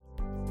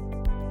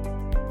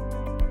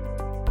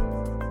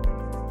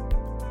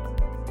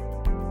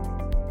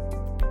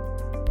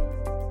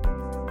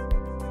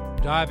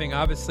Diving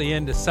obviously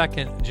into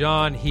 2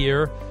 John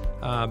here,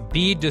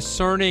 be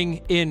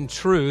discerning in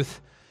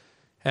truth.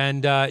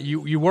 And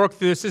you work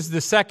through this. This is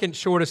the second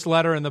shortest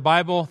letter in the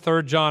Bible.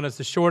 3 John is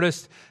the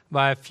shortest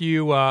by a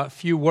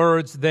few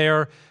words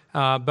there.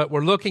 But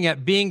we're looking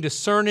at being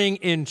discerning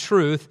in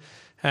truth.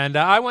 And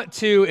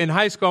in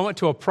high school, I went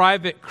to a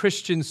private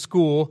Christian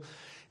school.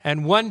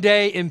 And one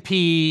day in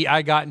PE,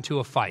 I got into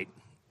a fight.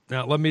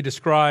 Now, let me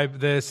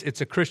describe this.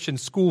 It's a Christian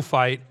school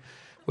fight,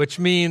 which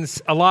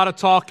means a lot of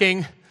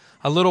talking,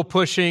 a little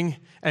pushing,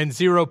 and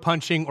zero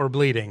punching or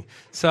bleeding.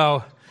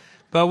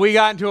 But we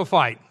got into a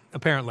fight,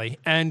 apparently.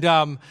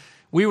 And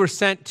we were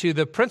sent to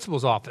the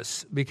principal's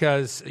office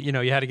because, you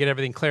had to get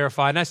everything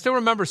clarified. And I still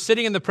remember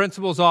sitting in the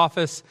principal's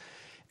office,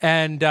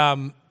 and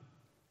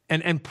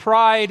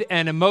pride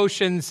and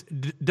emotions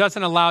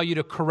doesn't allow you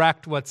to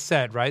correct what's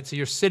said, right? So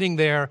you're sitting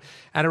there,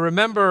 and I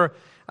remember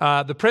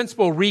the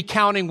principal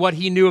recounting what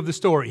he knew of the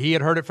story. He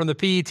had heard it from the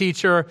PE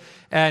teacher,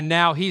 and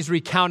now he's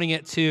recounting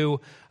it to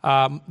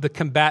the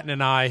combatant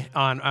and I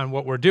on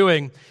what we're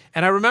doing.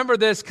 And I remember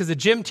this because the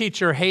gym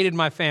teacher hated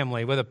my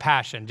family with a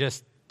passion,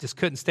 just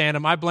couldn't stand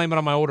him. I blame it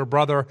on my older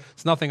brother.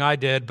 It's nothing I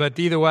did, but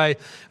either way,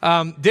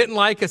 didn't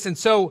like us. And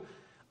so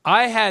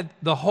I had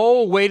the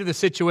whole weight of the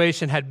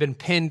situation had been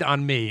pinned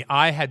on me.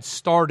 I had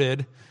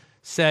started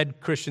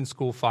said Christian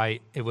school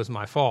fight. It was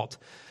my fault.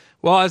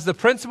 Well, as the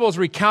principal's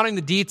recounting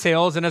the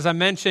details, and as I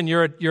mentioned,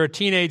 you're a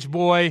teenage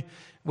boy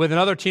with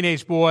another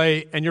teenage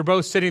boy, and you're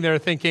both sitting there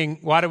thinking,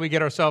 why do we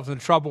get ourselves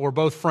into trouble? We're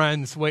both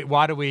friends. Wait,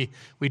 why do we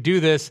do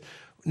this?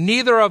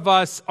 Neither of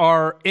us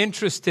are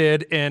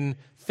interested in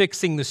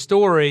fixing the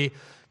story,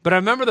 but I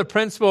remember the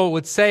principal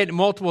would say it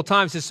multiple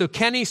times. So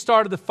Kenny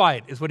started the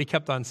fight, is what he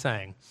kept on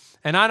saying.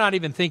 And I'm not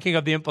even thinking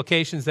of the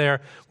implications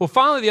there. Well,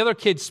 finally, the other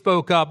kid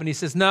spoke up, and he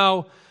says,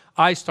 no,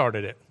 I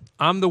started it.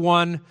 I'm the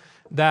one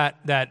that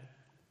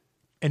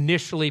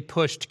initially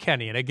pushed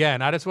Kenny. And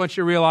again, I just want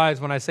you to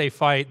realize when I say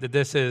fight that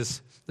this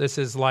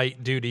is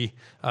light duty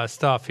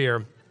stuff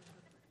here.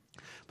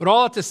 But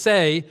all to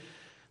say,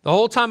 the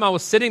whole time I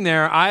was sitting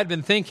there, I had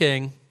been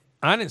thinking,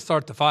 I didn't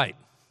start the fight.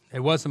 It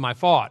wasn't my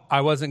fault.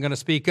 I wasn't going to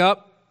speak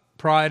up.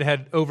 Pride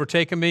had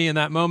overtaken me in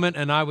that moment,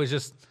 and I was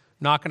just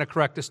not going to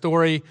correct the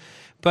story.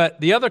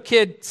 But the other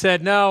kid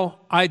said, no,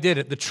 I did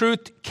it. The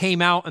truth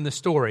came out in the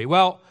story.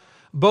 Well,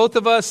 both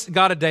of us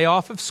got a day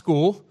off of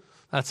school.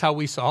 That's how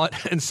we saw it.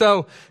 And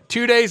so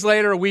 2 days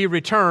later, we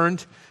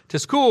returned to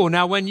school.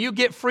 Now, when you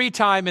get free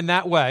time in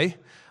that way,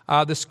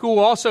 the school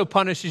also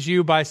punishes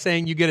you by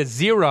saying you get a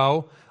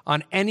 0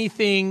 on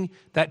anything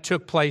that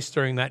took place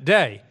during that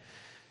day.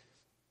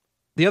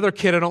 The other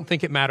kid, I don't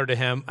think it mattered to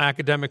him.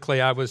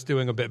 Academically, I was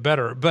doing a bit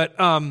better. But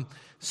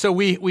so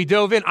we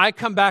dove in. I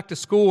come back to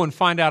school and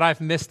find out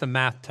I've missed a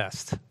math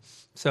test.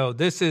 So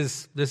this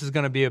is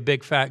going to be a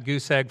big fat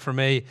goose egg for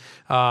me.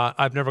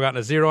 I've never gotten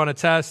a 0 on a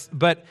test.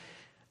 But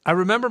I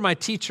remember my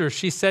teacher,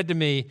 she said to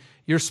me,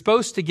 you're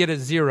supposed to get a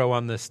 0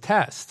 on this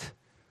test.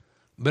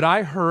 But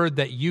I heard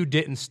that you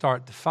didn't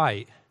start the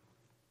fight.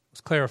 It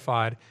was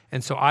clarified.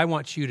 And so I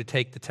want you to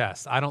take the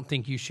test. I don't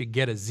think you should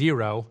get a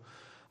 0.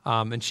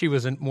 And she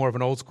was more of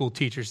an old school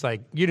teacher. She's like,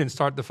 you didn't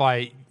start the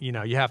fight.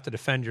 You have to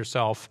defend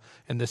yourself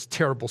in this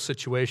terrible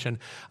situation.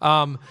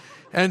 And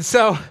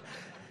so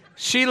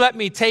she let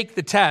me take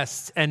the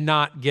test and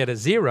not get a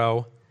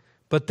 0.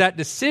 But that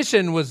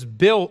decision was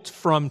built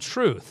from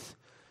truth.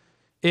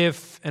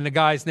 And the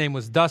guy's name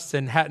was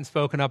Dustin, hadn't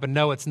spoken up, and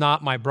no, it's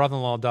not my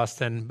brother-in-law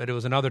Dustin, but it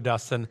was another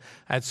Dustin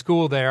at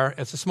school there.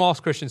 It's a small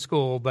Christian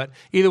school, but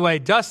either way,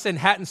 Dustin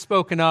hadn't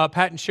spoken up,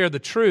 hadn't shared the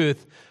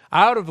truth.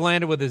 I would have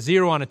landed with a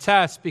 0 on a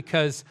test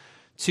because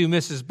to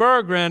Mrs.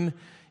 Berggren,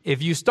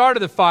 if you started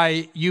the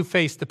fight, you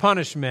faced the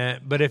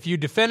punishment, but if you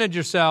defended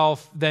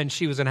yourself, then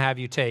she was going to have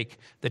you take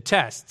the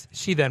test.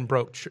 She then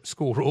broke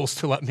school rules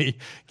to let me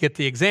get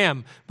the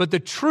exam. But the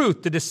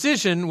truth, the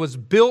decision was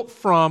built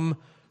from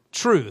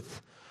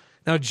truth.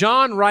 Now,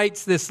 John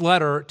writes this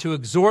letter to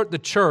exhort the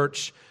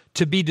church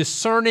to be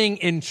discerning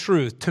in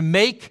truth, to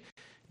make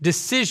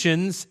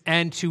decisions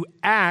and to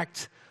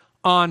act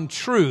on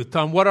truth,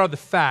 on what are the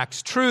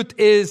facts. Truth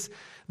is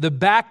the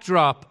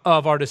backdrop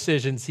of our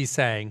decisions, he's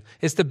saying.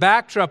 It's the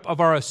backdrop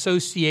of our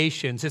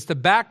associations. It's the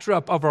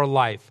backdrop of our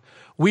life.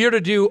 We are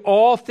to do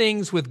all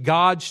things with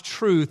God's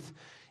truth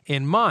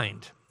in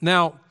mind.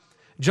 Now,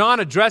 John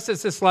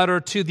addresses this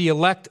letter to the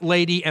elect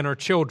lady and her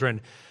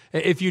children.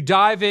 If you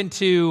dive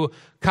into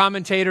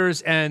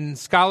commentators and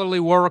scholarly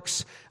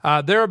works,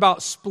 they're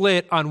about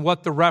split on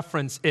what the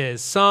reference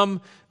is.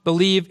 Some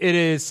believe it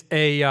is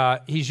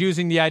he's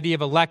using the idea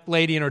of elect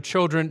lady and her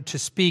children to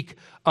speak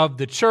of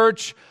the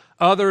church.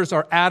 Others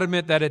are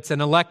adamant that it's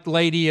an elect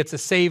lady, it's a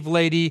saved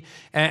lady,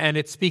 and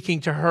it's speaking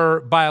to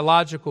her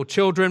biological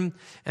children.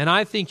 And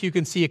I think you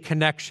can see a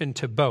connection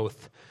to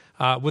both.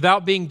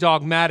 Without being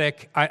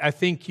dogmatic, I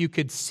think you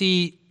could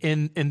see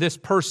in this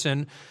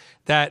person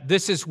that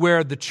this is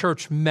where the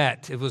church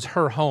met. It was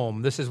her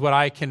home. This is what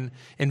I can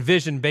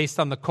envision based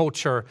on the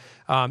culture.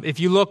 If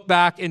you look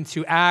back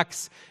into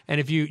Acts, and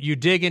if you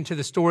dig into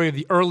the story of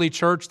the early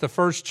church, the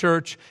first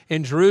church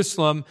in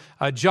Jerusalem,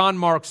 John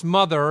Mark's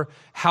mother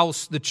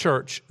housed the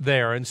church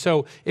there. And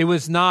so it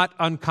was not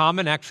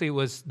uncommon. Actually, it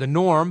was the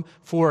norm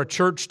for a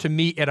church to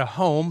meet at a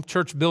home.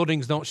 Church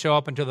buildings don't show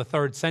up until the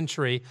 3rd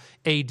century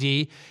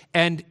AD.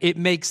 And it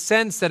makes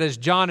sense that as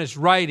John is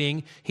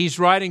writing, he's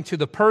writing to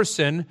the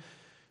person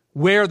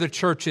where the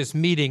church is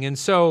meeting. And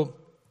so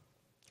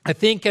I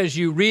think as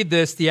you read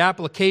this, the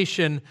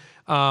application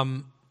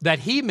that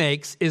he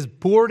makes is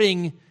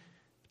boarding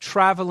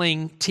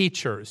traveling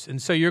teachers.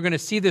 And so you're going to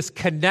see this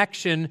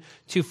connection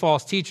to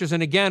false teachers.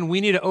 And again,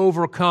 we need to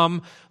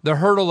overcome the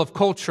hurdle of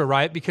culture,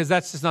 right? Because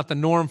that's just not the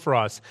norm for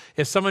us.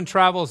 If someone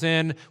travels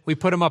in, we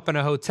put them up in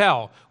a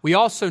hotel. We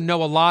also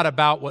know a lot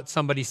about what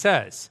somebody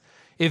says.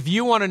 If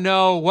you want to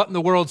know what in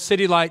the world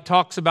City Light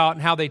talks about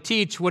and how they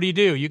teach, what do?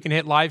 You can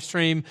hit live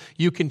stream.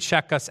 You can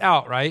check us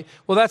out, right?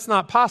 Well, that's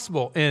not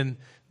possible in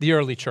the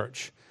early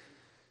church.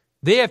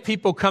 They have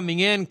people coming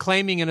in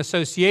claiming an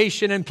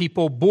association, and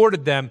people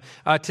boarded them.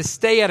 To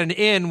stay at an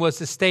inn was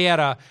to stay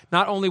at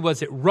not only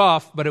was it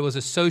rough, but it was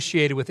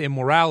associated with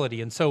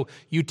immorality. And so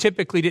you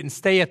typically didn't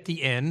stay at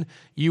the inn.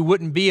 You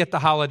wouldn't be at the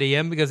Holiday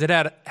Inn because it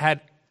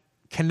had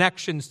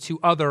connections to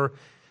other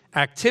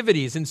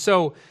activities. And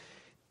so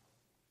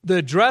the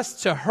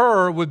address to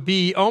her would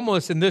be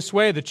almost in this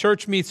way: the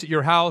church meets at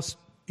your house.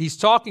 He's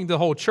talking to the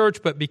whole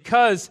church, but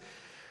because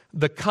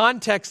the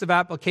context of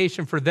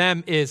application for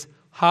them is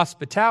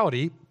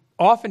hospitality,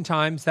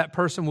 oftentimes that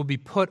person will be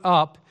put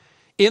up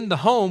in the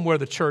home where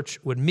the church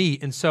would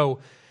meet. And so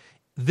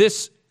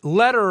this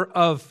letter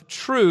of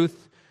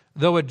truth,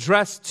 though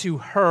addressed to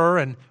her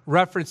and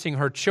referencing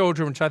her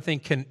children, which I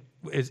think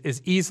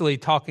is easily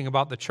talking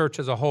about the church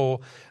as a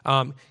whole,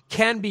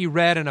 can be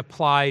read and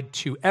applied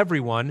to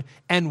everyone,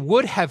 and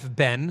would have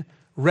been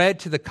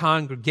read to the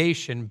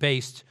congregation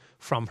based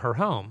from her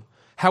home.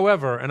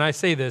 However, and I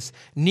say this,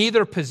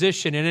 neither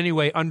position in any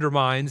way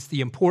undermines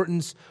the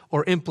importance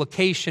or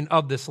implication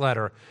of this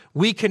letter.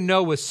 We can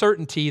know with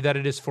certainty that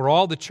it is for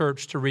all the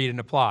church to read and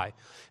apply.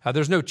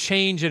 There's no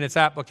change in its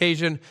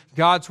application.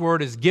 God's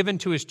word is given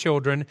to his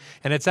children,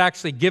 and it's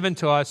actually given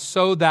to us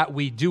so that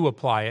we do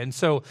apply it. And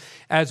so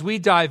as we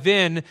dive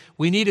in,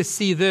 we need to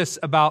see this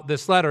about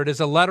this letter. It is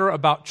a letter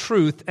about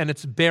truth and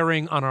its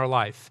bearing on our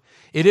life.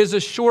 It is a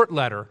short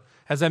letter.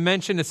 As I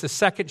mentioned, it's the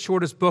second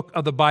shortest book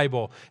of the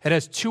Bible. It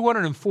has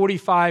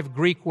 245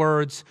 Greek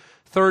words.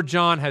 3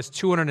 John has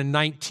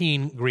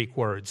 219 Greek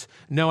words.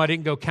 No, I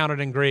didn't go count it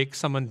in Greek.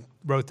 Someone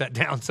wrote that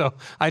down, so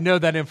I know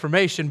that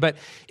information. But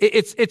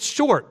it's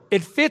short.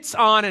 It fits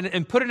on,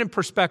 and put it in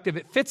perspective,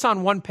 it fits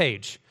on one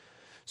page.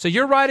 So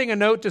you're writing a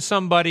note to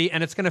somebody,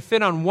 and it's going to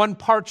fit on one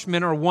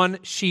parchment or one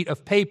sheet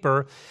of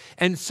paper.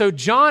 And so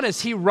John,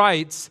 as he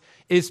writes,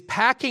 is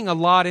packing a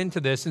lot into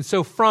this. And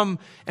so from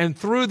and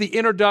through the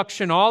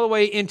introduction all the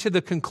way into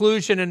the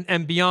conclusion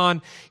and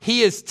beyond,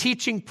 he is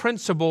teaching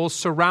principles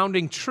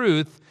surrounding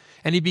truth.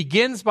 And he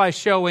begins by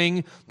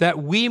showing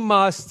that we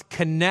must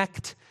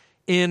connect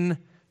in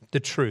the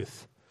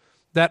truth,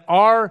 that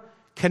our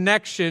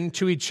connection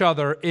to each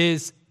other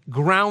is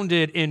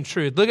grounded in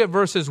truth. Look at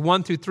verses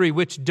 1-3,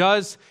 which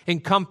does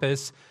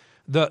encompass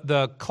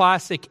the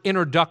classic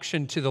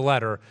introduction to the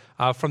letter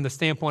from the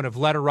standpoint of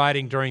letter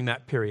writing during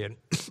that period.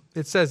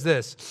 It says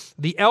this: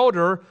 "The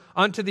elder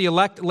unto the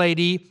elect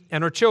lady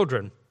and her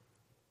children,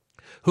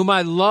 whom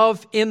I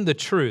love in the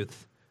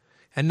truth,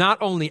 and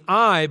not only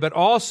I, but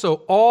also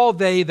all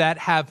they that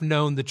have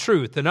known the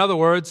truth." In other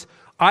words,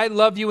 I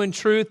love you in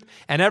truth,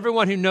 and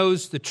everyone who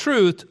knows the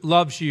truth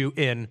loves you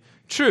in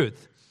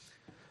truth.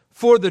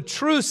 "For the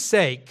truth's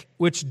sake,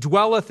 which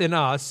dwelleth in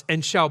us,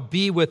 and shall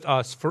be with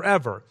us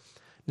forever."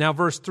 Now,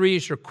 verse 3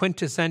 is your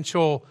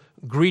quintessential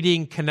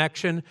greeting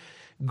connection.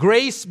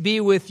 "Grace be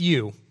with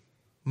you,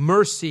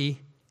 mercy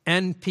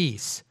and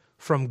peace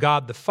from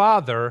God the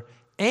Father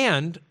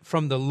and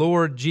from the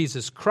Lord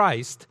Jesus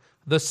Christ,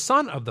 the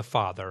Son of the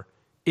Father,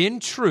 in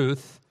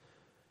truth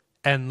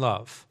and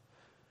love."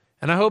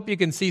 And I hope you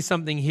can see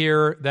something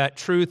here, that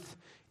truth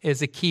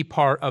is a key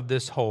part of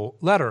this whole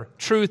letter.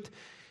 Truth,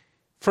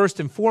 first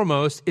and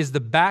foremost, is the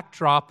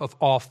backdrop of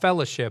all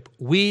fellowship.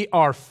 We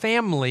are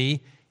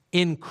family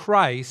in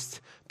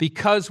Christ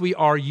because we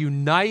are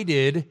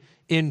united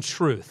in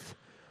truth.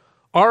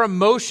 Our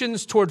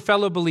emotions toward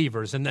fellow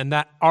believers and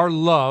that our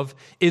love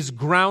is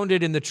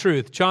grounded in the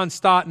truth. John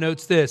Stott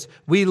notes this: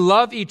 "We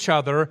love each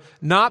other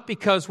not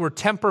because we're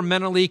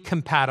temperamentally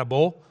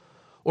compatible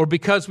or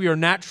because we are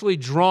naturally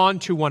drawn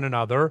to one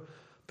another,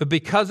 but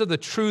because of the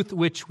truth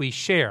which we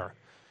share."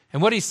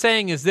 And what he's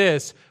saying is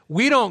this: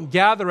 we don't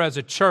gather as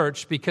a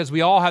church because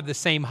we all have the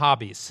same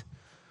hobbies,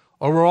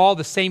 or we're all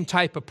the same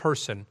type of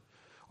person,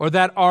 or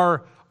that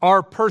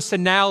our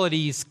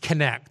personalities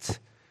connect.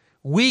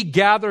 We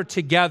gather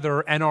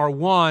together and are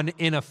one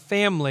in a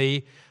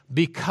family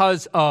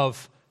because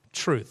of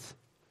truth,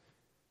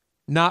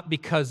 not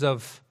because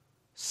of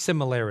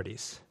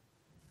similarities.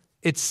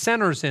 It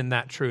centers in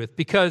that truth,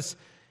 because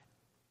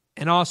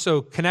And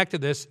also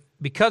connected to this,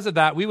 because of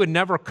that, we would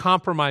never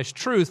compromise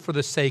truth for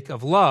the sake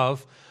of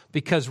love,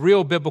 because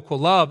real biblical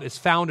love is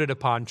founded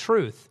upon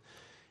truth.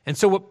 And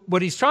so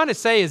what he's trying to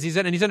say is he's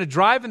going to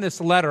drive in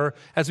this letter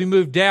as we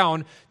move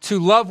down to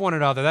love one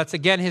another. That's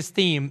again his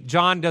theme.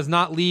 John does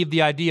not leave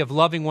the idea of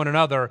loving one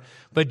another.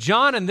 But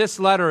John in this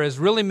letter is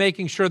really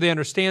making sure they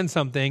understand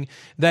something,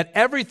 that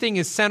everything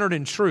is centered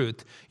in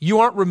truth. You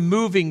aren't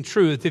removing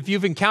truth. If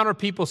you've encountered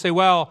people say,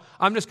 well,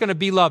 I'm just going to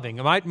be loving.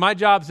 My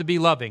job's to be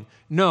loving.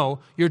 No,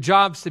 your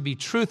job's to be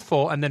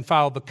truthful and then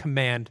follow the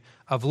command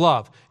of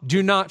love.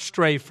 Do not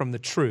stray from the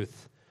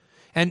truth.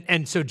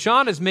 And so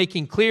John is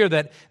making clear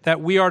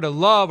that we are to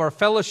love. Our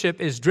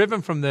fellowship is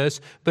driven from this,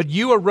 but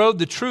you erode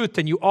the truth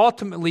and you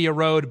ultimately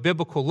erode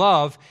biblical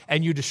love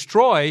and you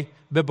destroy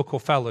biblical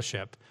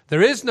fellowship.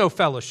 There is no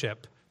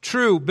fellowship,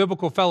 true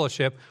biblical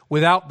fellowship,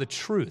 without the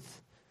truth.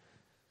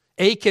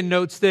 Aiken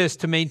notes this: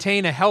 to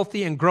maintain a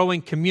healthy and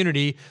growing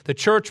community, the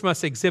church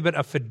must exhibit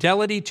a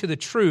fidelity to the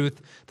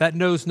truth that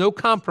knows no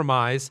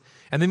compromise,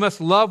 and they must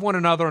love one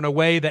another in a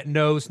way that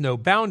knows no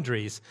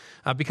boundaries.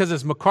 Because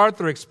as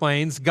MacArthur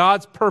explains,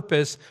 God's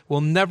purpose will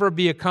never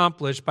be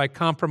accomplished by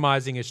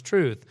compromising his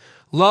truth.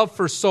 Love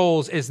for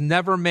souls is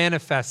never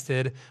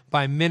manifested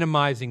by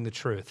minimizing the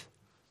truth.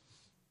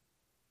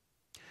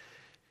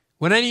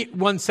 When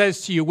anyone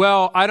says to you,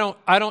 well, I don't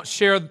want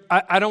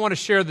to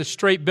share the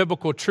straight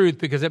biblical truth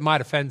because it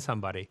might offend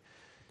somebody.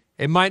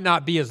 It might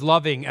not be as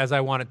loving as I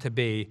want it to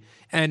be.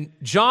 And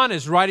John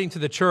is writing to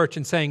the church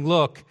and saying,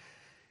 look,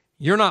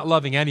 you're not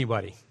loving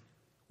anybody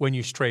when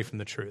you stray from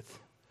the truth.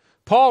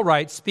 Paul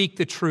writes, speak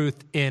the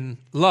truth in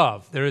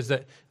love. There's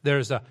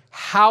a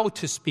how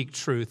to speak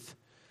truth,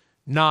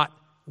 not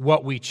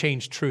what we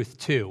change truth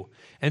to.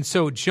 And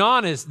so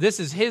this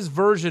is his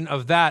version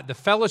of that. The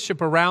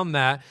fellowship around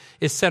that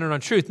is centered on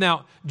truth.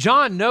 Now,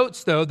 John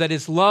notes, though, that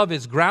his love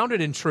is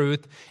grounded in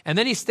truth, and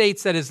then he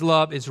states that his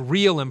love is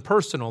real and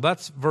personal.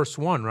 That's verse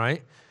 1,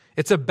 right?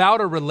 It's about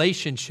a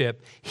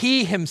relationship.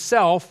 He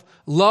himself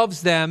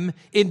loves them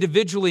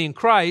individually in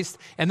Christ,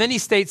 and then he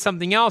states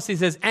something else. He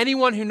says,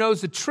 anyone who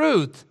knows the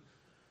truth,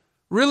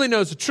 really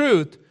knows the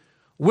truth,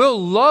 will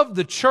love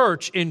the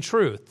church in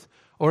truth.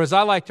 Or as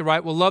I like to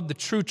write, will love the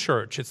true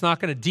church. It's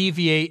not going to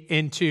deviate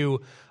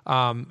into,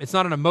 it's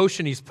not an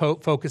emotion he's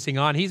focusing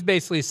on. He's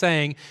basically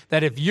saying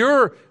that if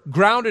you're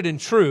grounded in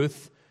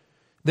truth,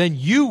 then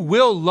you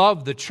will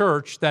love the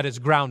church that is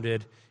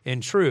grounded in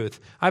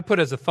truth. I put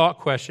as a thought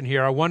question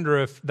here, I wonder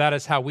if that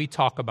is how we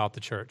talk about the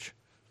church.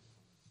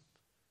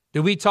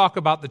 Do we talk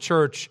about the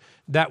church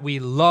that we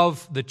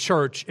love the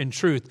church in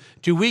truth?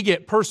 Do we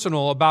get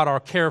personal about our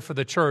care for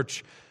the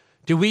church?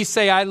 Do we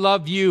say, I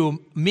love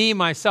you, me,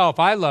 myself,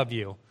 I love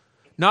you?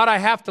 Not I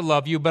have to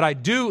love you, but I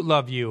do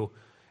love you.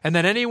 And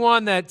that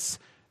anyone that's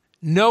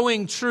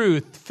knowing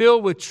truth,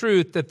 filled with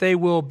truth, that they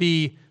will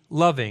be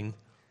loving.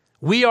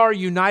 We are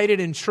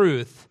united in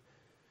truth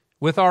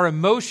with our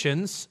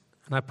emotions,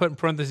 and I put in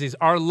parentheses,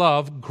 our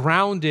love,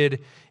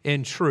 grounded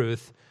in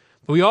truth.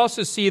 But we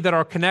also see that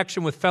our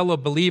connection with fellow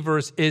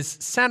believers is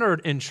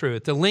centered in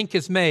truth. The link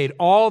is made,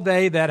 all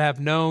they that have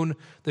known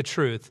the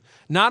truth.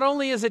 Not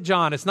only is it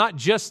John, it's not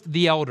just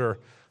the elder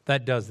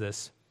that does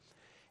this.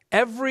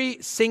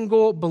 Every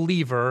single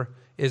believer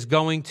is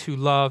going to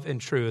love in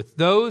truth.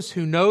 Those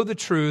who know the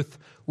truth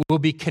will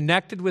be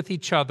connected with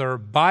each other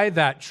by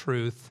that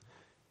truth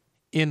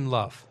in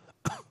love.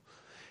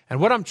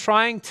 And what I'm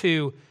trying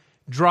to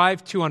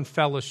drive to on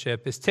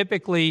fellowship is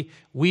typically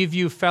we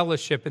view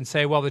fellowship and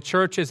say, well, the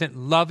church isn't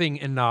loving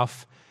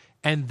enough,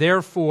 and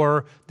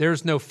therefore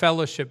there's no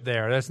fellowship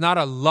there. That's not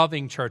a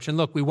loving church. And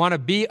look, we want to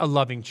be a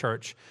loving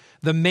church.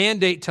 The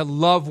mandate to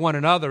love one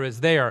another is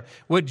there.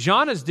 What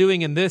John is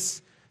doing in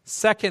this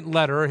second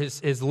letter,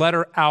 his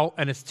letter out,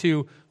 and it's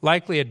to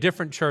likely a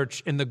different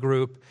church in the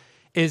group,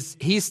 is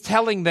he's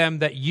telling them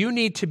that you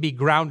need to be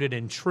grounded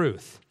in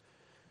truth.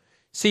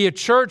 See, a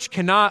church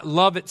cannot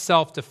love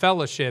itself to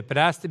fellowship. It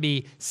has to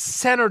be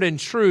centered in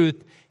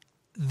truth,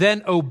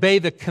 then obey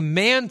the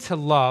command to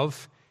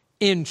love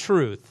in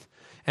truth.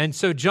 And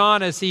so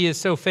John, as he is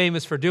so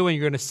famous for doing,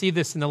 you're going to see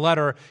this in the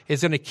letter,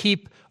 is going to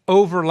keep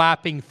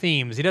overlapping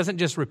themes. He doesn't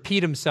just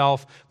repeat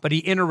himself, but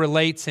he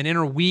interrelates and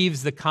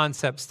interweaves the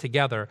concepts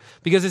together.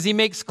 Because as he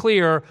makes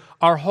clear,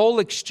 our whole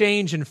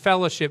exchange and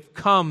fellowship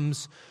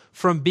comes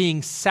from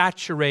being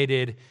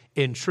saturated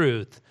in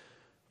truth.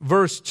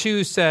 Verse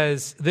 2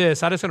 says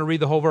this, I'm just going to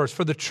read the whole verse.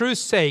 For the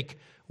truth's sake,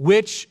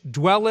 which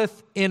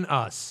dwelleth in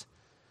us,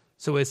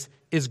 so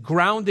is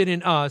grounded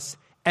in us,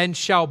 and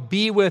shall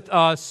be with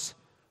us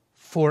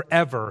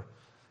forever.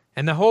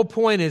 And the whole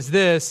point is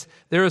this,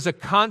 there is a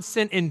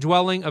constant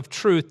indwelling of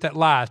truth that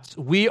lasts.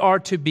 We are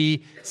to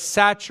be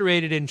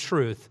saturated in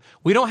truth.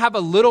 We don't have a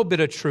little bit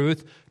of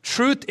truth.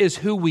 Truth is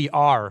who we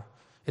are.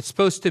 It's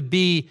supposed to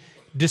be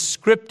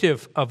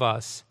descriptive of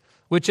us,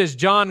 which as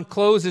John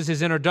closes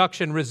his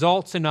introduction,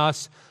 results in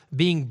us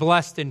being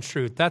blessed in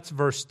truth. That's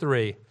verse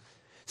 3.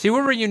 See,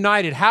 we're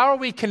united. How are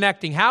we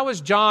connecting? How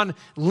is John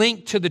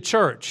linked to the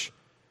church?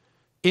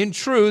 In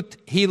truth,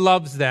 he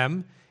loves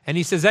them. And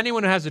he says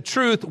anyone who has the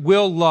truth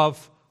will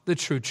love the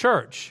true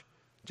church,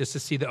 just to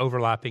see the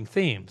overlapping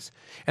themes.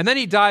 And then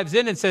he dives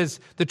in and says,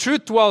 the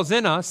truth dwells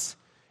in us,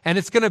 and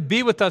it's going to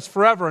be with us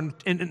forever. And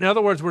in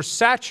other words, we're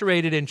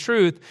saturated in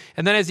truth.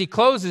 And then as he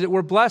closes it,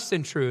 we're blessed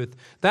in truth.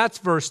 That's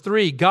verse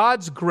 3.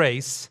 God's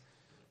grace,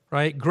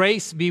 right?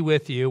 Grace be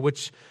with you,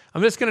 which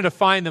I'm just going to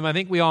define them. I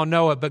think we all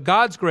know it. But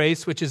God's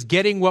grace, which is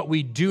getting what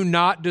we do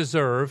not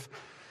deserve,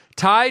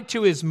 tied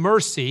to his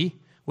mercy,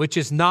 which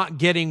is not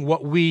getting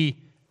what we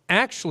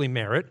actually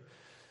merit.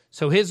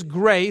 So his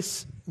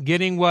grace,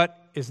 getting what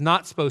is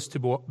not supposed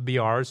to be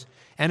ours,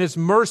 and his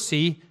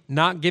mercy,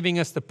 not giving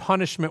us the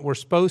punishment we're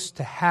supposed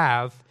to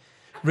have,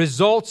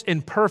 results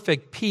in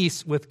perfect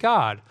peace with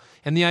God.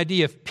 And the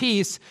idea of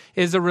peace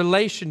is a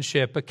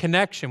relationship, a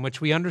connection,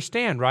 which we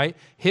understand, right?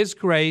 His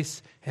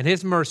grace and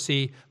his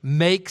mercy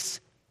makes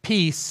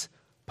peace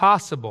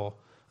possible.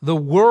 The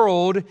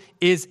world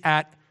is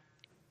at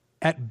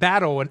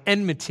battle and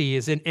enmity,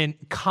 is in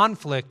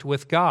conflict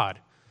with God.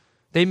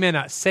 They may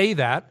not say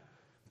that,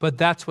 but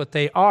that's what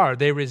they are.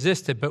 They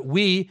resist it. But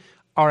we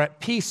are at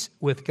peace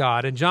with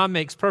God. And John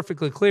makes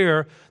perfectly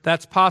clear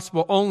that's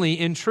possible only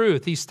in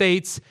truth. He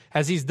states,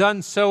 as he's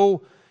done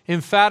so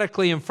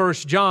emphatically in 1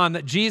 John,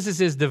 that Jesus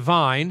is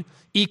divine,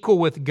 equal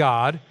with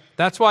God.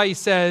 That's why he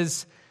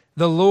says,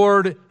 the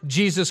Lord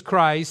Jesus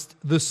Christ,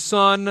 the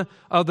Son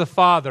of the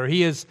Father.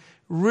 He is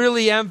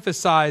really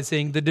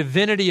emphasizing the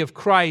divinity of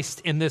Christ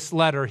in this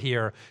letter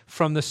here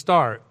from the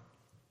start.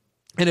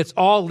 And it's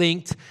all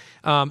linked.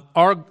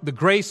 The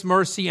grace,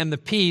 mercy, and the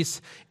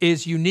peace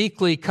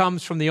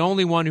comes from the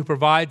only one who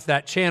provides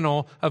that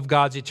channel of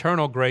God's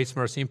eternal grace,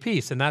 mercy, and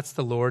peace. And that's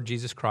the Lord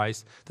Jesus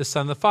Christ, the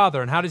Son of the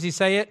Father. And how does he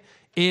say it?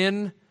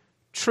 In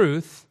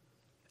truth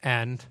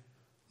and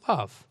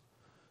love.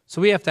 So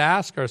we have to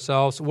ask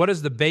ourselves, what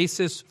is the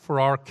basis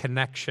for our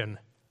connection?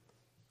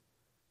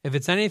 If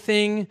it's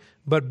anything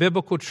but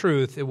biblical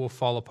truth, it will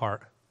fall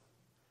apart.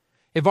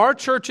 If our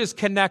church is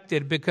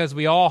connected because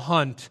we all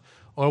hunt,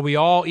 or we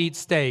all eat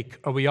steak,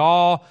 or we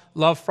all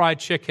love fried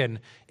chicken,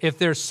 if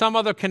there's some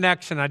other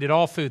connection, I did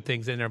all food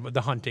things in there, but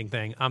the hunting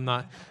thing,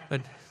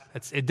 but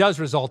it does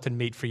result in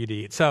meat for you to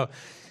eat. So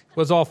it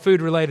was all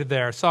food related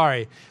there,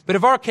 sorry. But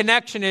if our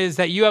connection is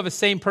that you have the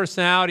same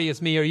personality as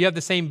me, or you have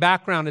the same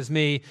background as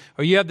me,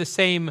 or you have the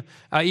same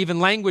even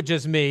language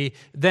as me,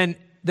 then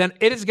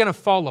it is going to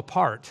fall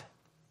apart.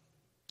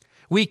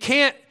 We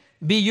can't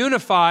be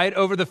unified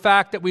over the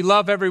fact that we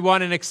love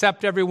everyone and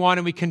accept everyone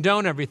and we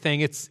condone everything.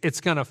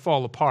 It's going to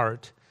fall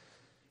apart.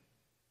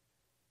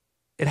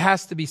 It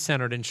has to be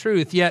centered in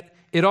truth. Yet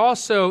it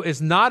also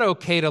is not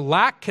okay to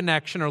lack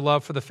connection or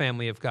love for the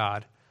family of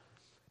God.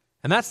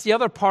 And that's the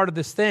other part of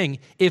this thing.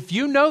 If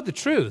you know the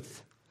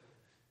truth,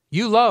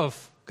 you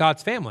love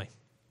God's family.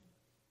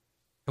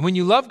 And when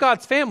you love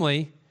God's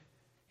family,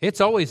 it's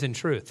always in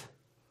truth.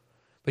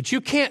 But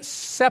you can't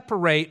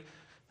separate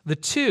the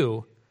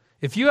two.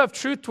 If you have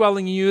truth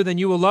dwelling in you, then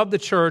you will love the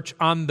church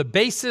on the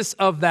basis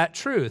of that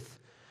truth.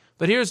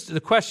 But here's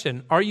the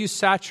question. Are you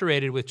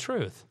saturated with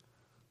truth?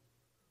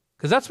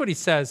 Because that's what he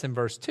says in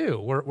verse 2.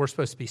 We're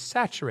supposed to be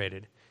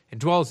saturated. It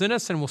dwells in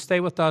us and will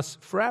stay with us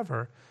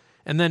forever.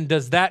 And then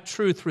does that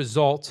truth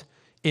result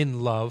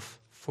in love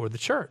for the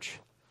church?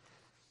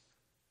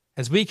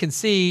 As we can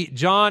see,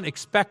 John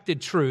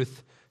expected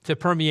truth to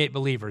permeate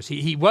believers.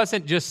 He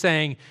wasn't just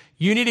saying,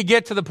 you need to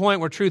get to the point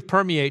where truth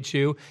permeates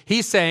you.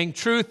 He's saying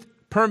truth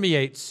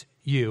permeates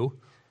you.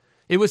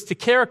 It was to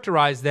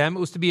characterize them. It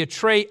was to be a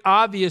trait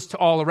obvious to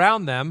all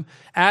around them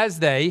as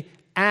they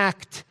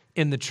act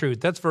in the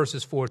truth. That's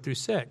verses 4 through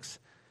 6.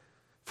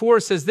 4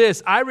 says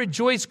this, I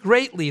rejoice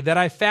greatly that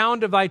I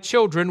found of thy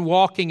children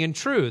walking in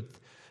truth.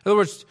 In other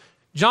words,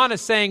 John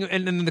is saying,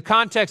 and in the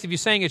context, if you're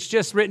saying it's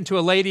just written to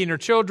a lady and her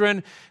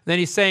children, then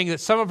he's saying that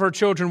some of her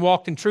children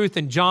walked in truth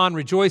and John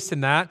rejoiced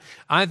in that.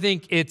 I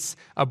think it's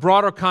a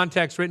broader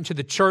context written to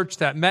the church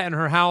that met in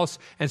her house.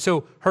 And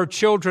so her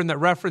children that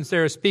referenced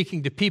there is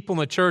speaking to people in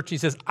the church. He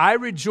says, I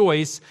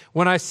rejoice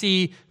when I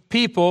see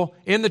people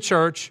in the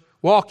church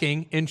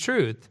walking in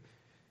truth,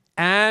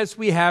 as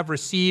we have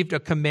received a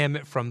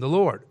commandment from the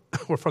Lord.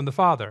 Or from the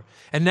Father.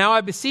 And now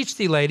I beseech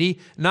thee, lady,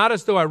 not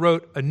as though I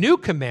wrote a new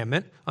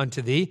commandment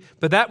unto thee,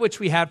 but that which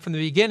we had from the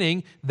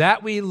beginning,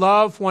 that we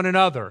love one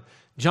another.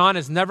 John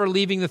is never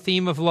leaving the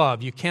theme of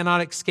love. You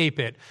cannot escape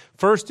it.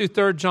 1st through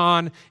 3rd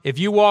John, if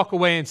you walk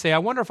away and say, I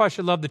wonder if I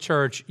should love the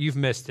church, you've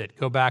missed it.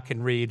 Go back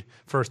and read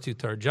 1st through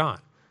 3rd John.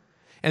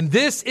 And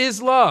this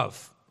is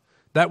love,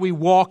 that we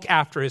walk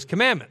after his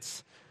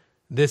commandments.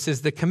 This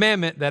is the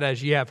commandment that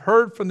as ye have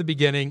heard from the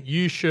beginning,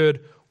 you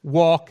should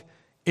walk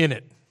in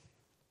it.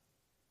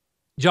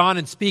 John,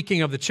 in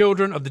speaking of the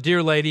children of the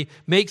dear lady,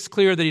 makes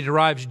clear that he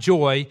derives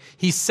joy.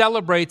 He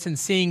celebrates in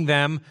seeing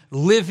them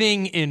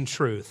living in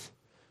truth.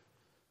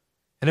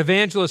 An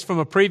evangelist from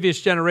a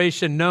previous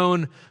generation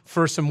known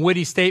for some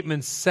witty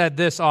statements said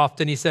this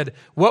often. He said,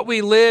 what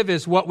we live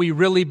is what we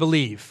really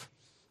believe.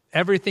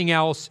 Everything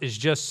else is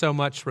just so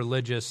much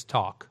religious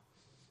talk.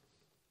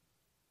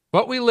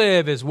 What we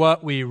live is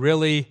what we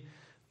really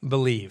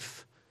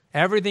believe.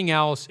 Everything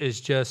else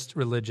is just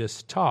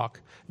religious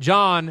talk.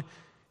 John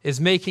is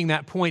making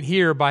that point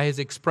here by his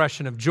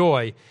expression of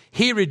joy.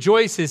 He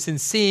rejoices in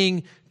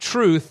seeing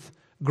truth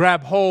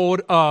grab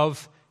hold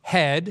of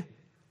head,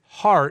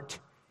 heart,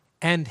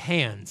 and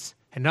hands.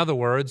 In other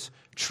words,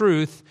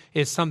 truth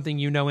is something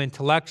you know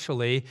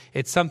intellectually,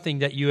 it's something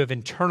that you have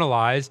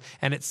internalized,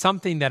 and it's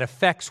something that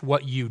affects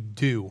what you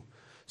do.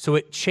 So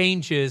it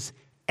changes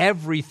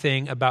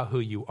everything about who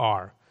you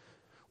are.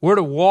 We're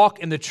to walk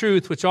in the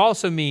truth, which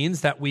also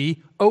means that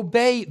we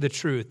obey the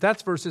truth.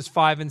 That's verses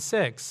 5 and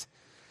 6.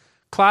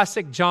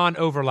 Classic John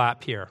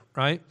overlap here,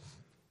 right?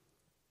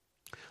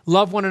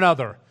 Love one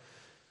another.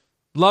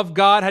 Love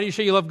God. How do you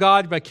show you love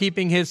God? By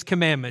keeping his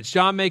commandments.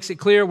 John makes it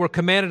clear we're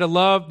commanded to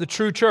love the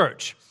true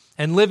church.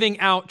 And living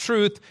out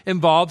truth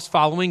involves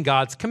following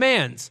God's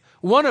commands,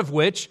 one of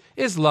which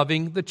is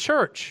loving the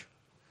church.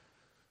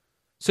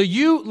 So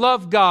you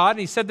love God.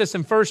 He said this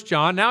in 1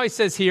 John. Now he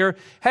says here,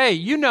 hey,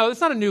 you know,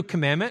 it's not a new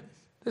commandment.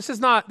 This is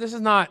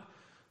not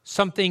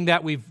something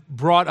that we've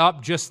brought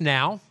up just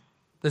now.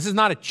 This is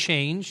not a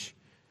change.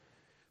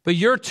 But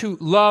you're to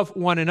love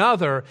one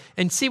another.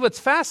 And see, what's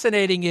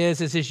fascinating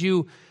is as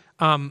you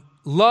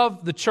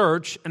love the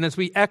church, and as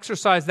we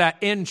exercise that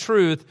in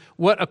truth,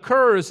 what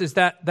occurs is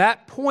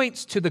that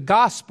points to the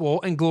gospel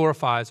and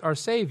glorifies our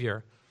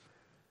Savior.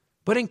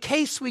 But in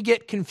case we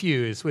get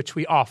confused, which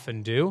we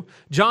often do,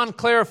 John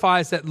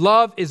clarifies that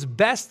love is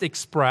best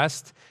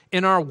expressed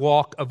in our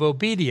walk of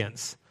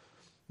obedience.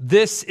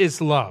 This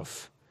is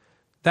love,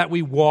 that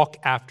we walk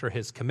after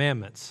his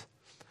commandments.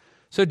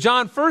 So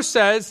John first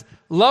says,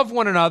 love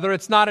one another.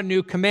 It's not a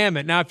new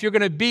commandment. Now, if you're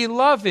going to be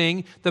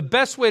loving, the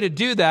best way to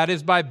do that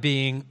is by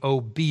being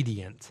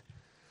obedient.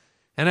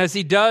 And as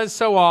he does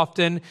so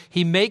often,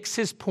 he makes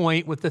his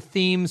point with the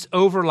themes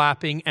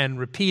overlapping and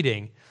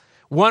repeating.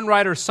 One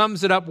writer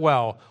sums it up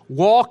well.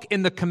 Walk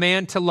in the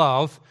command to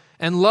love,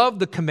 and love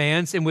the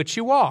commands in which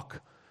you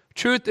walk.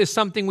 Truth is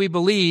something we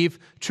believe.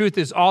 Truth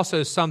is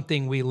also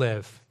something we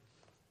live.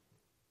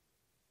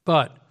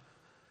 But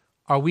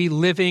are we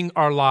living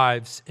our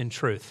lives in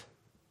truth?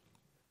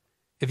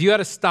 If you had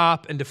to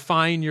stop and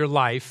define your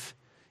life,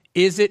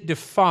 is it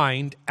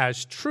defined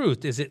as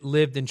truth? Is it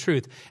lived in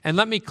truth? And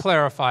let me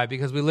clarify,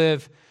 because we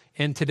live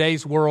in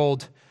today's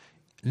world,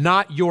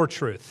 not your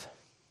truth.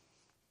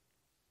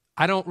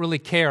 I don't really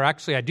care.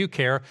 Actually, I do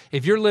care.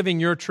 If you're living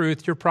your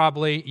truth,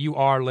 you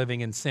are living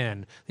in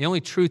sin. The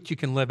only truth you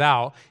can live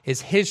out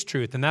is his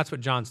truth, and that's what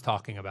John's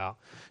talking about.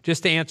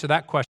 Just to answer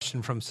that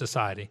question from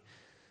society.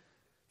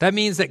 That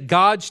means that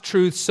God's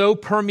truth so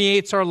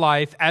permeates our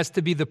life as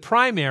to be the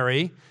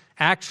primary,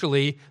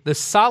 actually, the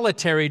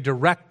solitary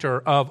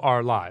director of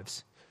our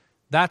lives.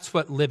 That's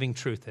what living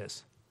truth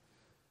is.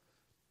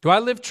 Do I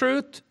live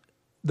truth?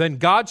 Then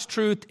God's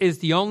truth is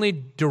the only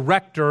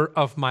director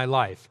of my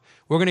life.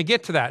 We're going to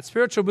get to that.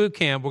 Spiritual Boot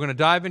Camp, we're going to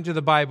dive into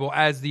the Bible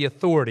as the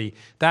authority.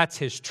 That's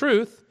his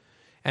truth,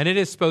 and it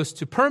is supposed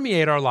to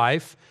permeate our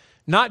life,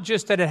 not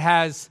just that it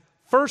has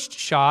first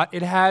shot,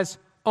 it has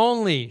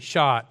only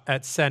shot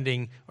at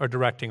sending or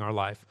directing our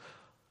life.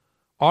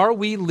 Are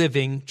we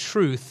living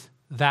truth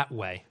that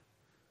way?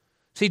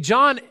 See,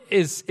 John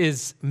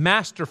is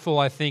masterful,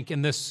 I think,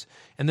 in this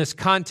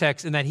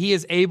context, in that he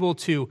is able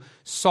to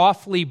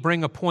softly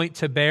bring a point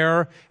to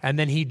bear, and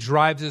then he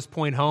drives his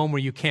point home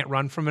where you can't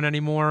run from it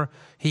anymore.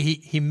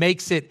 He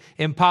makes it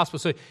impossible.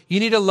 So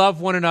you need to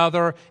love one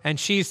another, and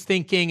she's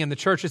thinking, and the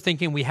church is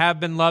thinking, we have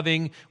been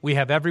loving, we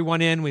have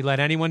everyone in, we let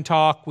anyone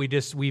talk,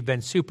 we've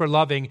been super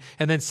loving,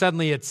 and then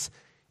suddenly it's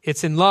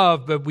in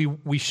love, but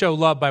we show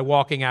love by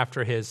walking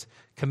after his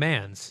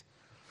commands.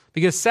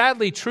 Because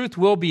sadly, truth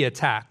will be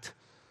attacked.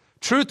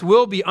 Truth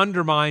will be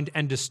undermined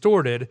and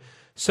distorted.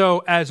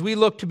 So as we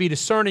look to be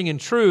discerning in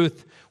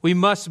truth, we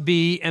must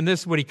be, and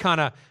this is what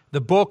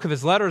the bulk of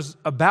his letters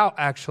about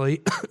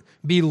actually,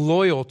 be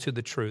loyal to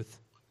the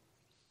truth.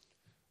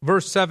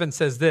 Verse 7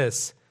 says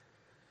this,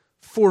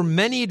 for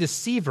many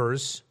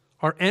deceivers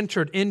are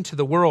entered into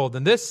the world.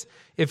 And this,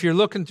 if you're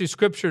looking through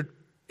Scripture,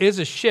 is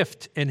a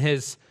shift in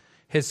his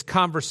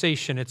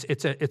conversation.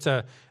 It's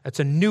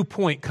a new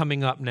point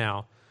coming up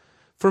now.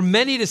 For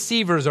many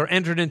deceivers are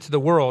entered into the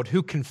world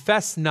who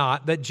confess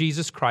not that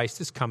Jesus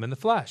Christ is come in the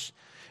flesh.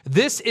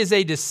 This is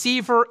a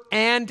deceiver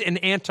and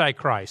an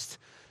antichrist.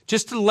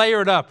 Just to layer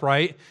it up,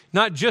 right?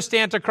 Not just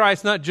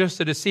antichrist, not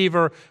just a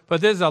deceiver, but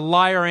this is a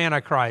liar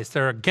antichrist.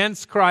 They're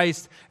against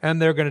Christ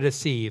and they're going to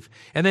deceive.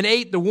 And then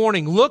 8, the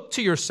warning, look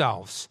to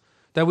yourselves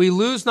that we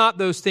lose not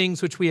those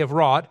things which we have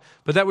wrought,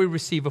 but that we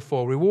receive a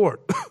full reward.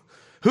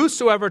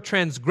 Whosoever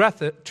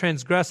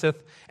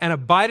transgresseth and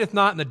abideth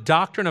not in the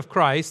doctrine of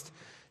Christ.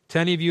 To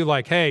any of you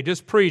like, hey,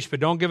 just preach, but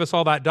don't give us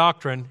all that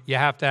doctrine. You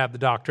have to have the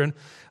doctrine.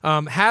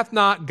 Hath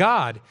not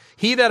God.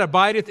 He that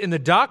abideth in the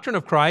doctrine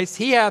of Christ,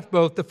 he hath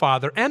both the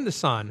Father and the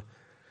Son.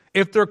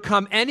 If there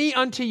come any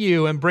unto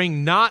you and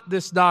bring not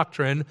this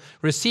doctrine,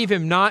 receive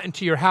him not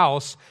into your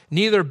house,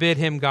 neither bid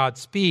him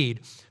Godspeed.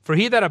 For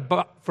he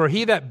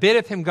that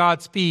biddeth him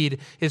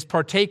Godspeed is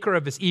partaker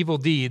of his evil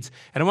deeds.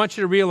 And I want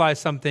you to realize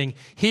something.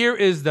 Here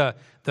is the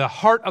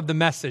heart of the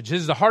message.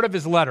 This is the heart of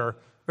his letter.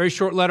 Very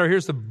short letter.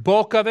 Here's the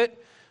bulk of it.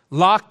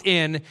 locked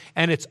in,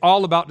 and it's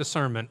all about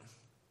discernment.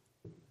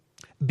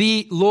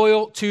 Be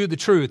loyal to the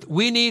truth.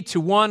 We need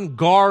to, one,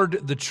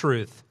 guard the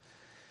truth.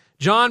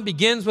 John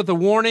begins with a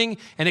warning,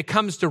 and it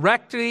comes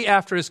directly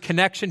after his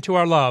connection to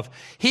our love.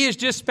 He has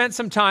just spent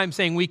some time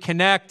saying we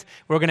connect,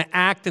 we're going to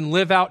act and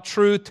live out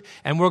truth,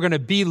 and we're going to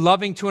be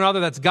loving to another.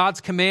 That's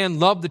God's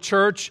command, love the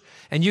church.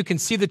 And you can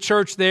see the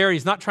church there.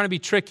 He's not trying to be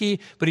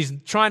tricky, but he's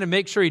trying to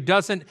make sure he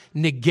doesn't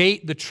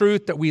negate the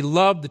truth that we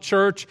love the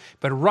church.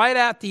 But right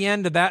at the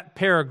end of that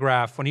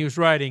paragraph, when he was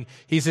writing,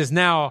 he says,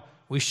 now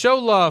we show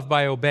love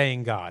by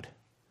obeying God.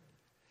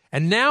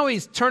 And now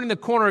he's turning the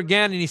corner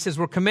again, and he says,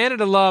 we're commanded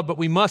to love, but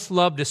we must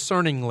love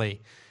discerningly.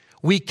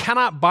 We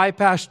cannot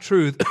bypass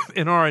truth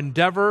in our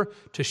endeavor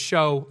to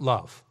show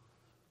love.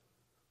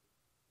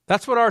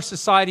 That's what our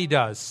society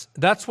does.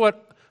 That's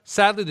what,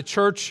 sadly, the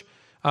church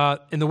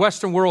in the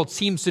Western world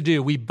seems to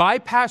do. We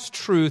bypass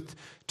truth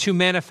to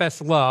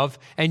manifest love,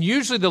 and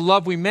usually the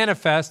love we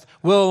manifest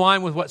will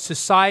align with what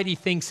society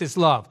thinks is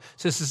love.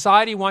 So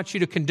society wants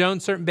you to condone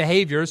certain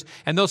behaviors,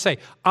 and they'll say,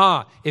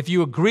 if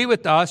you agree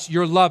with us,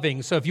 you're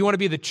loving. So if you want to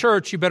be the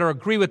church, you better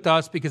agree with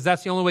us because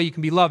that's the only way you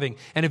can be loving.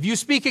 And if you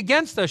speak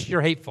against us,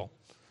 you're hateful.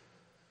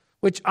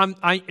 Which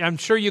I'm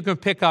sure you can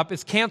pick up.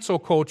 It's cancel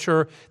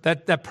culture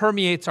that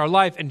permeates our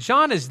life. And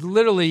John is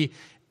literally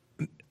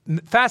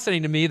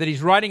fascinating to me that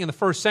he's writing in the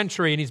first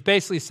century, and he's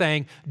basically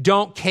saying,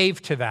 don't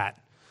cave to that.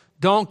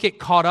 Don't get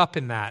caught up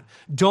in that.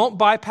 Don't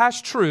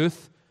bypass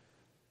truth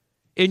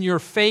in your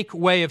fake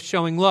way of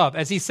showing love.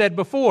 As he said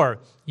before,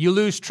 you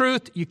lose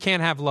truth, you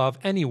can't have love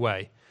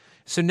anyway.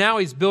 So now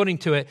he's building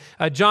to it.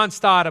 John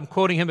Stott, I'm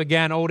quoting him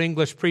again, old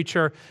English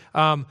preacher.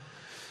 Our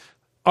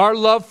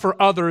love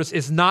for others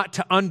is not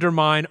to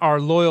undermine our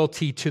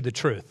loyalty to the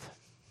truth.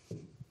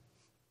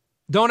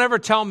 Don't ever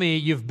tell me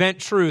you've bent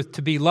truth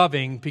to be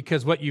loving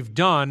because what you've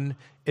done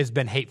has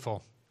been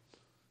hateful.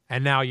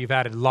 And now you've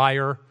added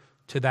liar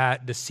to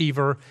that,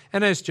 deceiver,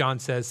 and as John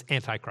says,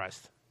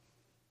 antichrist.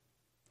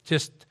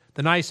 Just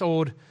the nice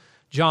old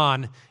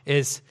John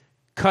is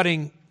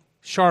cutting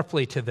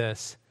sharply to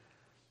this.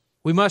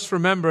 We must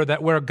remember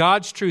that where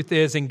God's truth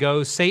is and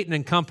goes, Satan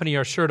and company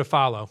are sure to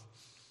follow.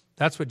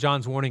 That's what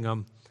John's warning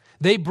them.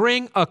 They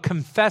bring a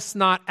confess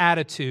not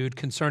attitude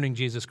concerning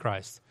Jesus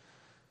Christ.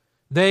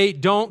 They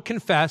don't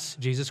confess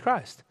Jesus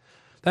Christ.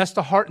 That's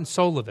the heart and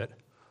soul of it.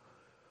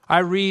 I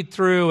read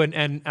through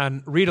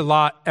and read a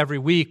lot every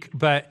week,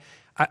 but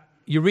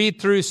you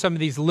read through some of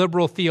these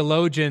liberal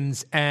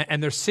theologians,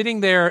 and they're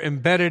sitting there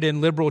embedded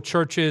in liberal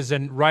churches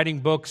and writing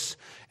books,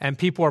 and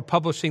people are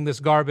publishing this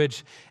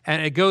garbage,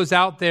 and it goes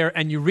out there,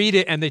 and you read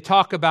it, and they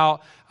talk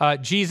about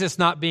Jesus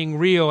not being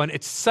real, and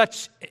it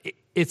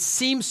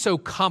seems so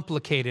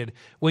complicated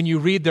when you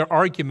read their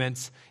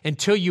arguments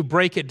until you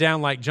break it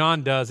down like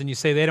John does, and you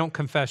say they don't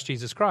confess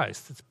Jesus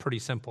Christ. It's pretty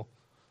simple.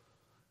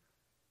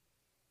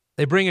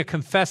 They bring a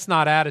confess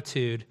not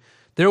attitude.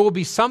 There will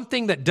be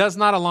something that does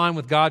not align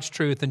with God's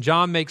truth, and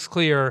John makes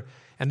clear,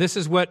 and this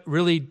is what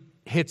really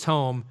hits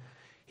home,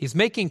 he's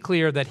making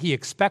clear that he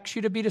expects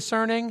you to be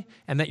discerning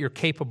and that you're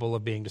capable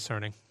of being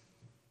discerning.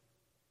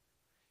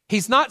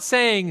 He's not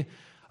saying,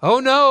 oh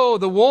no,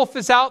 the wolf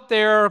is out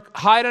there,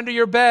 hide under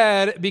your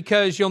bed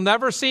because you'll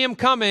never see him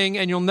coming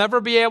and you'll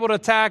never be able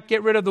to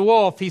get rid of the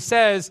wolf. He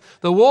says,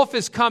 the wolf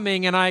is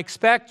coming and I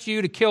expect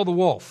you to kill the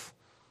wolf.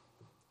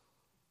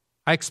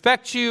 I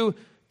expect you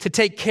to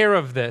take care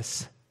of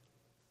this.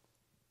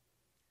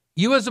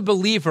 You as a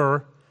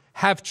believer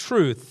have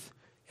truth,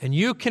 and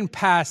you can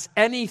pass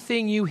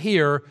anything you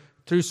hear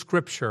through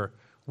Scripture.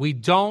 We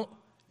don't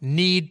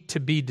need to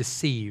be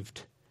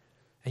deceived,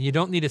 and you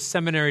don't need a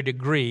seminary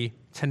degree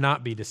to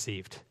not be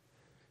deceived.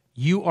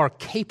 You are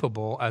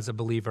capable as a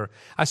believer.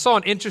 I saw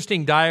an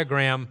interesting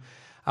diagram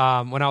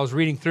when I was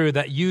reading through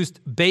that used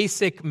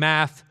basic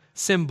math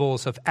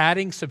symbols of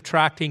adding,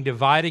 subtracting,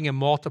 dividing, and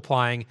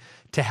multiplying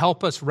to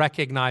help us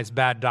recognize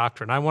bad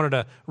doctrine. I wanted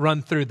to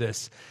run through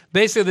this.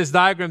 Basically, this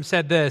diagram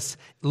said this: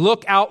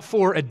 look out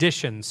for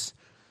additions,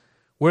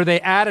 where they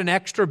add an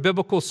extra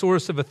biblical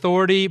source of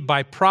authority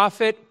by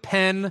prophet,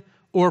 pen,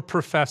 or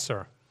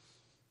professor.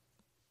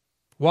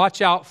 Watch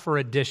out for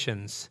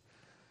additions.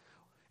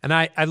 And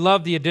I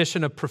love the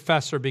addition of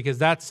professor because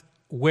that's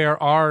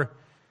where our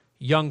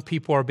young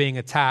people are being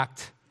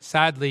attacked.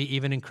 Sadly,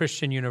 even in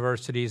Christian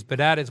universities, but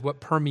that is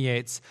what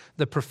permeates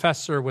the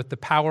professor with the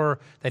power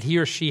that he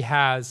or she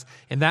has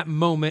in that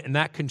moment and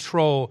that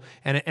control,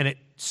 and it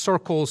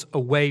circles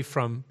away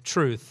from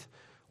truth.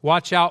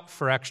 Watch out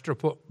for extra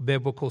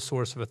biblical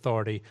source of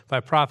authority by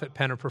prophet,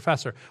 pen, or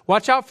professor.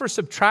 Watch out for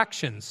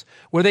subtractions,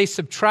 where they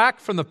subtract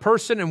from the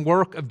person and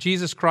work of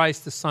Jesus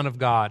Christ, the Son of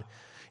God.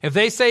 If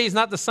they say he's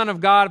not the Son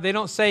of God, if they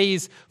don't say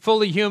he's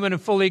fully human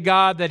and fully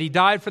God, that he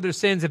died for their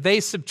sins, if they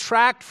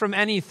subtract from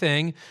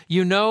anything,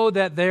 you know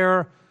that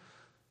they're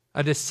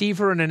a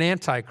deceiver and an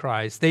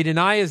antichrist. They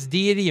deny his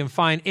deity and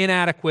find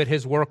inadequate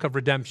his work of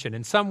redemption.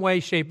 In some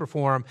way, shape, or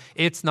form,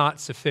 it's not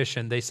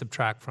sufficient. They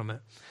subtract from it.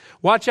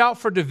 Watch out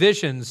for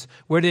divisions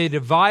where they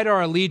divide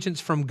our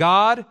allegiance from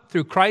God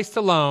through Christ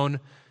alone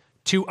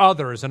to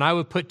others, and I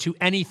would put to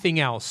anything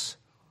else.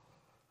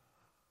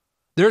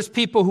 There's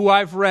people who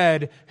I've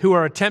read who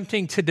are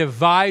attempting to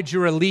divide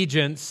your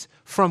allegiance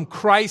from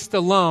Christ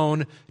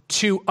alone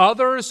to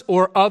others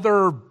or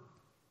other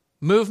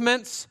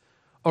movements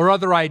or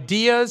other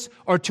ideas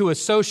or to a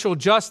social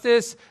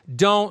justice.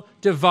 Don't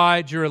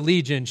divide your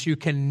allegiance. You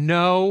can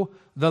know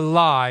the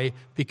lie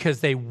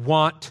because they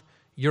want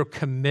your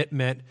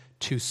commitment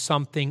to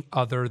something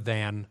other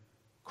than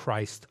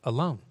Christ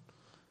alone.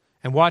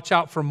 And watch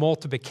out for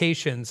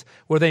multiplications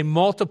where they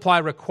multiply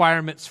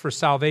requirements for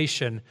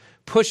salvation,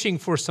 pushing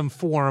for some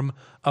form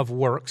of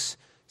works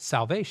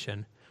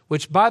salvation,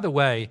 which, by the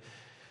way,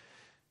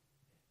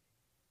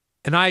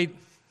 and I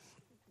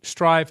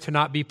strive to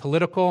not be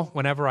political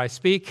whenever I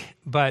speak,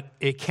 but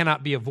it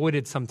cannot be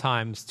avoided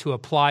sometimes to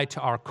apply to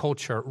our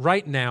culture.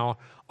 Right now,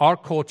 our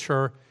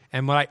culture,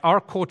 and by our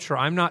culture,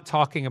 I'm not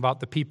talking about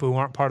the people who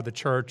aren't part of the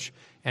church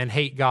and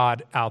hate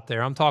God out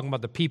there. I'm talking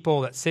about the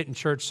people that sit in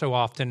church so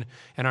often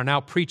and are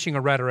now preaching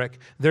a rhetoric.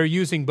 They're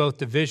using both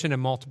division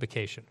and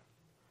multiplication.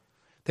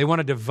 They want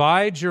to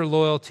divide your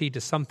loyalty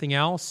to something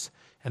else,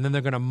 and then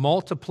they're going to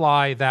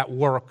multiply that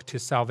work to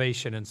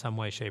salvation in some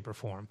way, shape, or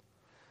form.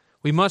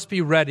 We must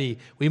be ready.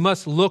 We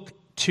must look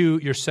to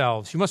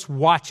yourselves. You must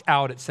watch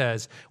out, it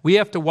says. We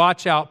have to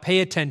watch out, pay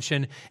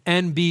attention,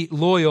 and be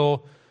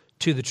loyal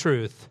to the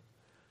truth.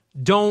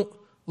 Don't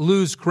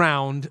lose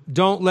ground.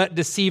 Don't let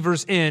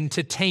deceivers in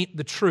to taint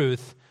the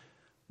truth.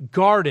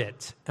 Guard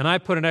it. And I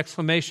put an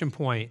exclamation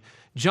point.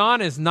 John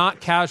is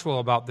not casual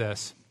about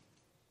this.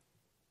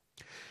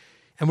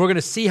 And we're going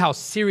to see how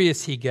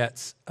serious he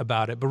gets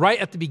about it. But right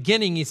at the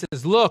beginning, he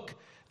says, look,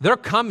 they're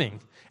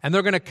coming. And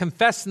they're going to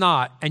confess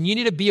not. And you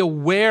need to be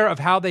aware of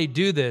how they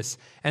do this.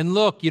 And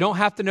look, you don't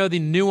have to know the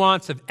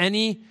nuance of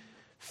any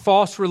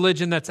false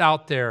religion that's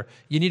out there.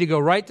 You need to go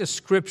right to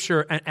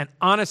Scripture. And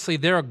honestly,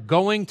 they're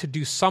going to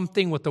do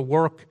something with the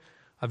work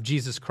of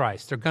Jesus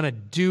Christ. They're going to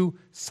do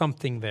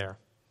something there.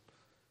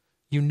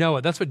 You know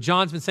it. That's what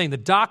John's been saying. The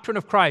doctrine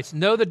of Christ.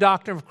 Know the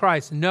doctrine of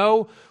Christ.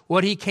 Know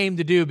what he came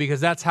to do,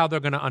 because that's how they're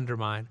going to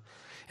undermine.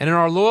 And in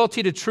our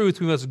loyalty to truth,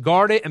 we must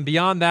guard it. And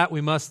beyond that,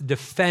 we must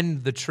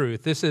defend the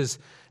truth. This is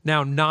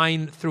now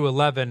 9 through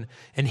 11.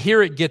 And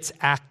here it gets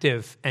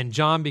active, and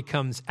John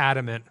becomes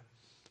adamant.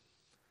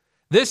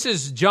 This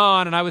is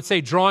John, and I would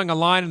say drawing a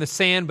line in the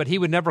sand, but he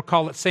would never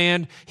call it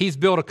sand. He's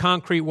built a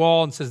concrete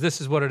wall and says,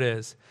 this is what it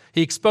is.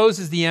 He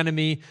exposes the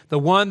enemy, the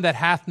one that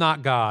hath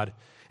not God.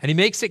 And he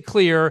makes it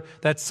clear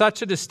that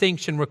such a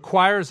distinction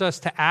requires us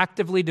to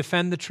actively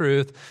defend the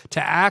truth,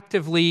 to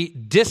actively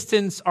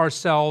distance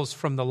ourselves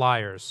from the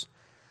liars.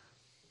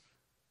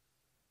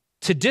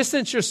 To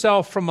distance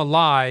yourself from a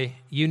lie,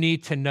 you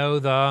need to know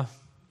the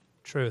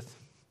truth.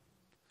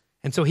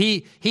 And so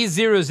he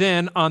zeroes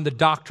in on the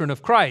doctrine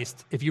of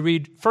Christ. If you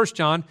read 1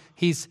 John,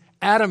 he's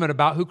adamant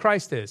about who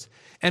Christ is.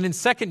 And in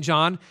 2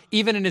 John,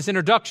 even in his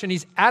introduction,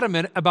 he's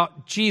adamant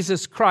about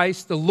Jesus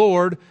Christ, the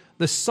Lord,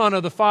 the Son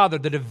of the Father,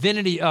 the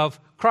divinity of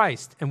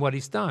Christ and what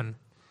he's done.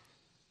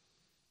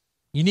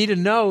 You need to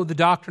know the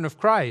doctrine of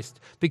Christ,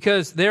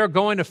 because they're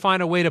going to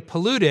find a way to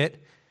pollute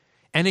it,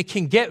 and it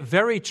can get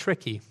very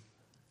tricky.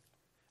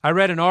 I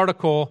read an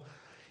article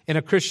in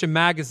a Christian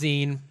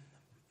magazine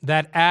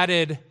that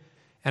added,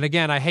 and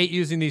again, I hate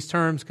using these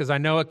terms because I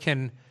know it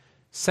can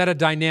set a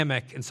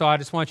dynamic, and so I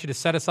just want you to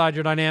set aside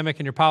your dynamic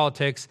and your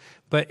politics,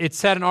 but it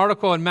said an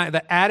article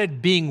that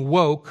added being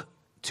woke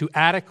to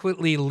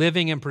adequately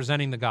living and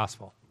presenting the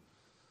gospel.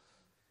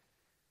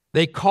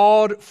 They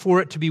called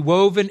for it to be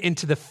woven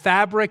into the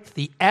fabric,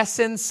 the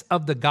essence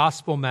of the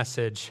gospel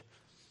message,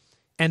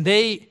 and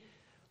they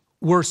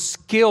were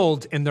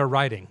skilled in their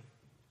writing.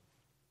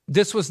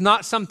 This was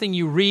not something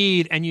you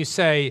read and you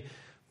say,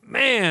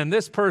 man,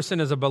 this person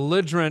is a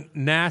belligerent,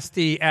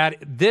 nasty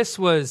This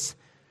was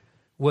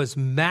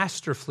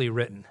masterfully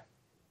written.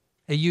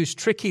 They used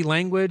tricky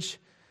language.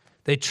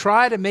 They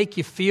try to make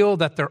you feel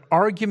that their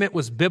argument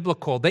was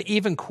biblical. They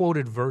even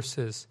quoted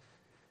verses.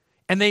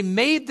 And they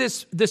made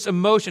this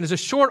emotion. It's a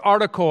short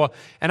article,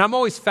 and I'm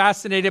always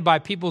fascinated by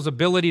people's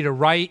ability to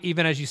write,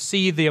 even as you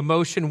see the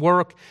emotion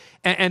work.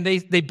 And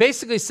they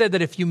basically said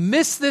that if you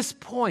miss this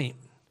point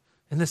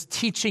in this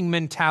teaching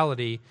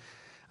mentality,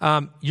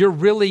 you're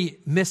really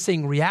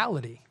missing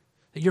reality,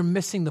 that you're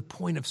missing the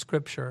point of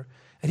Scripture.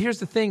 And here's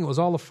the thing, it was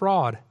all a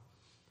fraud.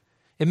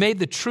 It made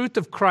the truth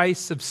of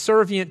Christ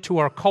subservient to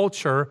our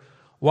culture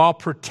while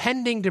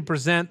pretending to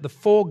present the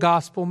full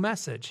gospel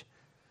message.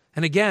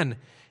 And again,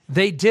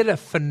 they did a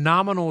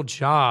phenomenal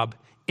job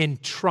in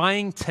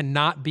trying to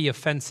not be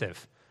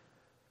offensive.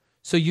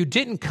 So you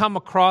didn't come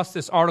across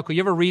this article.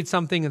 You ever read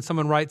something and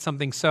someone writes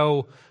something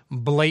so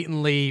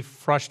blatantly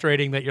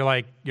frustrating that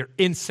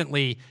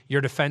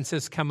your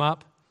defenses come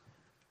up?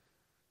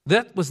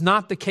 That was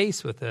not the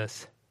case with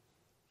this.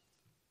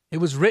 It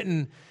was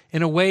written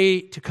in a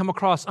way to come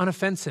across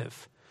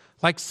unoffensive,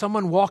 like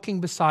someone walking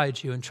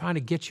beside you and trying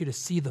to get you to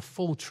see the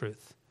full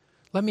truth.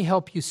 Let me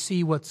help you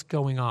see what's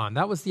going on.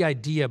 That was the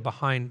idea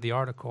behind the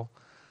article.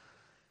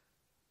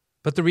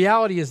 But the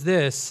reality is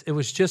this, it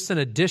was just an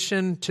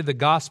addition to the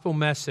gospel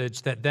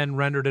message that then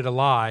rendered it a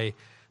lie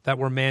that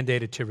we're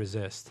mandated to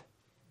resist.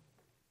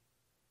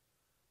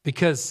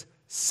 because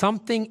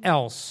something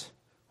else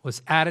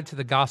was added to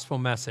the gospel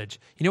message.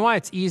 You know why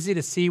it's easy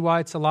to see why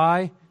it's a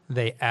lie?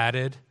 They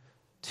added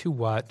to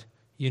what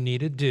you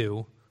need to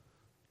do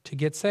to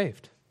get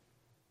saved.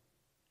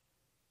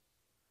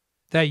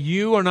 That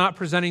you are not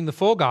presenting the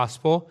full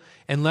gospel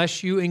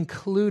unless you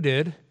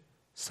included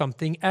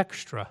something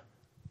extra.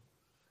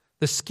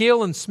 The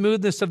skill and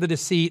smoothness of the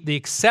deceit, the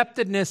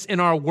acceptedness in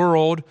our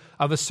world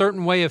of a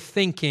certain way of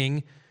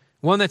thinking,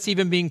 one that's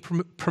even being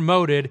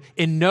promoted,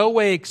 in no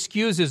way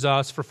excuses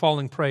us for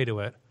falling prey to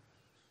it.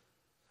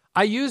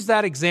 I use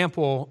that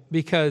example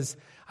because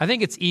I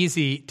think it's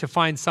easy to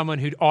find someone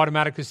who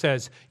automatically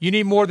says, you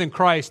need more than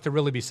Christ to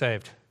really be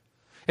saved.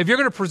 If you're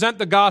going to present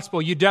the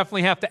gospel, you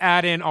definitely have to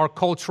add in our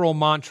cultural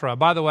mantra.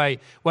 By the way,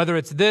 whether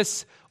it's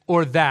this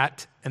or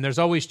that, and there's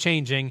always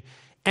changing,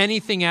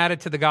 anything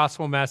added to the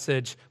gospel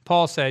message,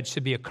 Paul said,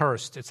 should be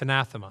accursed. It's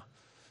anathema.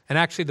 And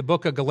actually, the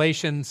book of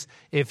Galatians,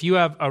 if you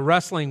have a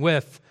wrestling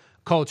with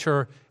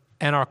culture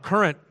and our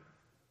current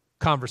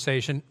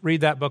conversation,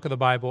 read that book of the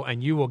Bible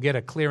and you will get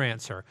a clear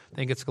answer. I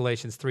think it's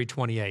Galatians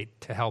 3:28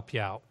 to help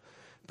you out.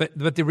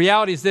 But the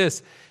reality is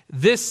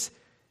this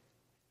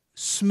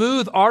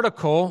smooth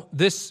article,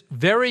 this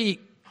very,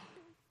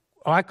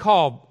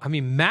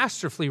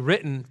 masterfully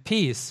written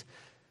piece,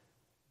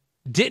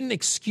 didn't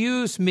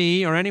excuse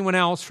me or anyone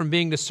else from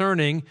being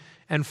discerning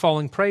and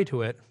falling prey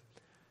to it.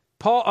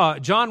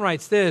 John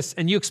writes this,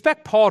 and you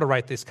expect Paul to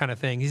write this kind of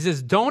thing. He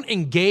says, don't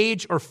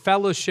engage or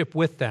fellowship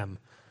with them.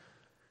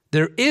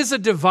 There is a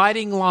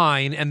dividing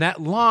line, and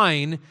that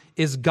line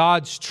is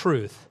God's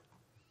truth.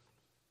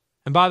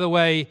 And by the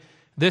way,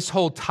 this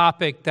whole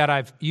topic that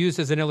I've used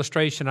as an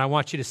illustration, I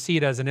want you to see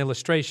it as an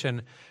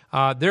illustration.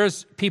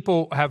 There's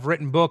people have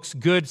written books,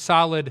 good,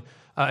 solid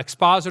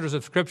expositors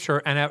of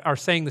Scripture, and are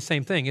saying the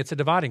same thing. It's a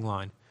dividing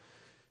line.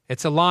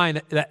 It's a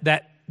line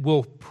that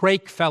will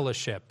break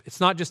fellowship. It's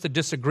not just a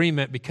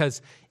disagreement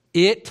because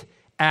it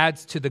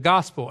adds to the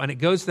gospel, and it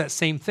goes to that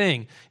same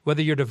thing.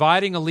 Whether you're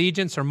dividing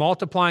allegiance or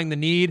multiplying the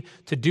need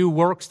to do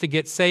works to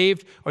get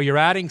saved, or you're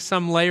adding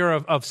some layer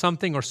of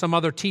something or some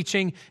other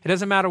teaching, it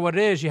doesn't matter what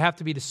it is, you have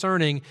to be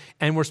discerning,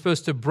 and we're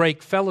supposed to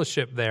break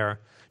fellowship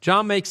there.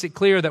 John makes it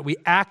clear that we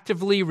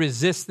actively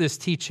resist this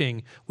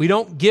teaching. We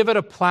don't give it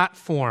a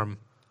platform.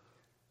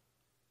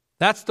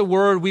 That's the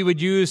word we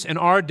would use in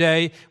our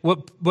day.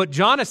 What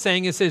John is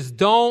saying is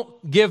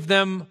don't give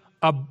them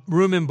a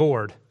room and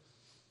board.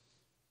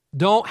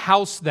 Don't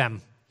house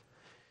them.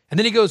 And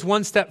then he goes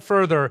one step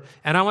further,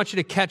 and I want you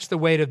to catch the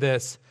weight of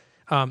this.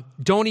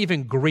 Don't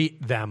even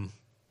greet them.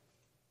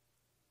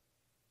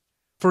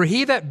 For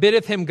he that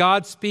biddeth him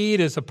Godspeed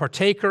is a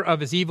partaker of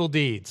his evil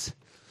deeds.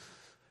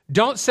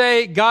 Don't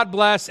say, God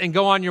bless, and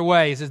go on your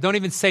way. He says, don't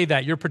even say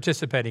that. You're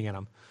participating in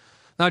them.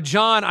 Now,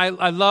 John,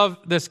 I love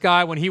this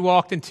guy. When he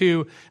walked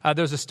into,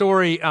 there's a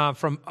story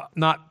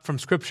not from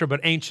Scripture,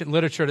 but ancient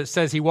literature that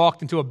says he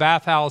walked into a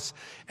bathhouse,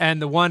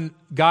 and the one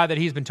guy that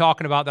he's been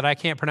talking about that I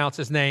can't pronounce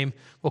his name,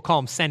 we'll call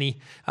him Senny,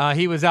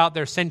 he was out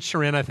there,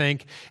 Centurion, I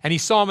think, and he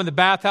saw him in the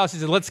bathhouse. He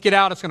said, let's get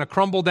out. It's going to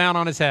crumble down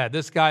on his head.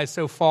 This guy is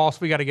so false.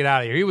 We got to get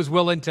out of here. He was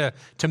willing to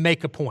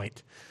make a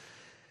point.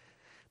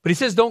 But he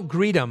says, don't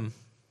greet him.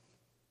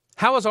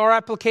 How is our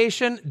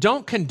application?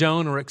 Don't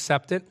condone or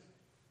accept it.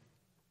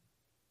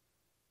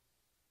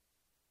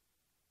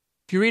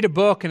 If you read a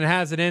book and it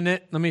has it in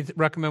it, let me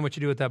recommend what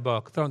you do with that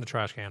book. Throw it in the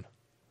trash can.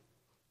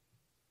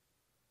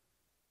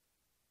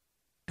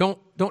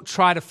 Don't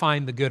try to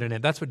find the good in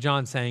it. That's what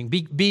John's saying.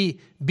 Be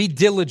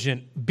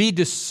diligent. Be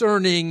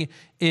discerning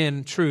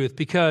in truth.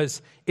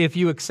 Because if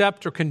you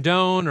accept or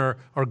condone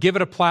or give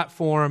it a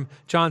platform,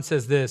 John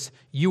says this,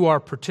 you are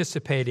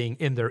participating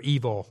in their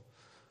evil.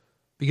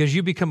 Because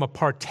you become a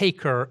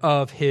partaker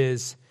of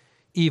his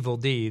evil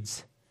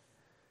deeds.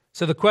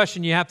 So the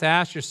question you have to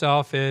ask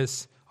yourself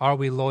is, are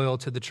we loyal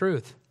to the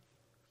truth?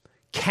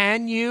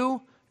 Can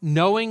you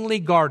knowingly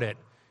guard it?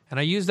 And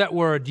I use that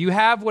word. Do you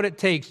have what it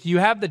takes? Do you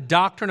have the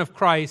doctrine of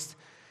Christ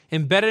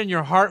embedded in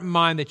your heart and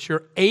mind that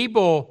you're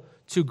able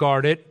to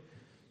guard it?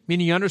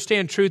 Meaning you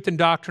understand truth and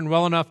doctrine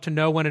well enough to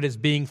know when it is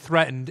being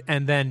threatened,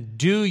 and then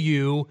do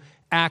you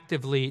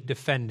actively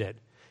defend it?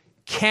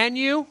 Can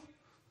you?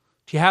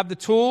 Do you have the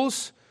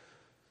tools?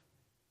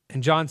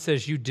 And John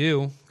says you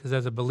do, because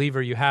as a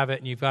believer you have it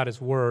and you've got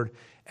his word.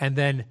 And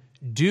then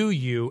do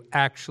you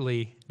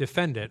actually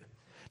defend it?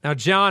 Now,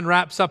 John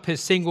wraps up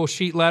his single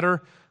sheet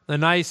letter, the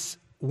nice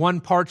one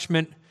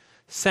parchment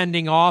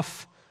sending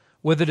off,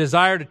 with a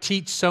desire to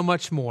teach so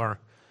much more,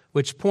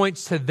 which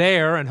points to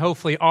their and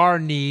hopefully our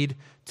need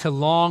to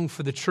long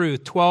for the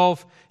truth.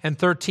 12 and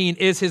 13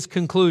 is his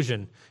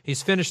conclusion.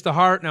 He's finished the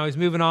heart, now he's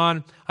moving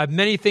on. I have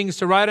many things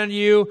to write unto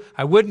you.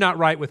 I would not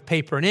write with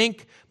paper and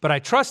ink, but I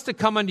trust to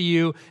come unto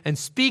you and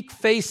speak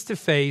face to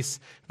face,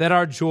 that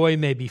our joy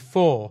may be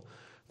full.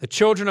 The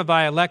children of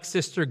thy elect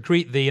sister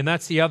greet thee. And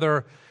that's the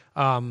other,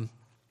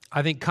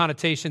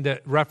 connotation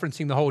to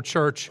referencing the whole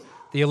church.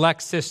 The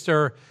elect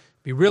sister.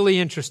 Be really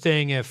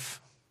interesting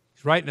if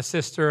He's writing a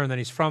sister, and then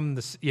he's from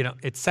this,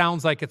 it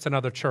sounds like it's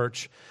another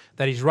church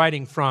that he's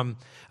writing from.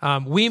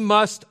 We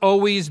must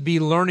always be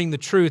learning the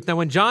truth. Now,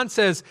 when John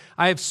says,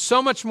 I have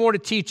so much more to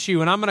teach you,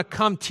 and I'm going to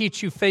come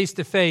teach you face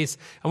to face,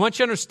 I want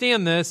you to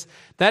understand this.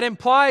 That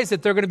implies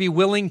that they're going to be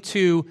willing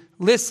to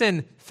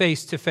listen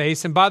face to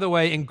face. And by the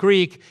way, in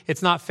Greek,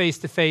 it's not face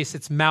to face,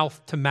 it's mouth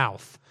to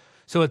mouth.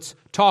 So it's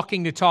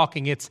talking to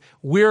talking. It's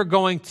we're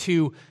going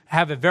to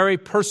have a very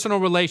personal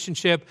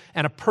relationship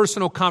and a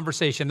personal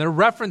conversation. They're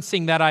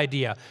referencing that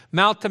idea.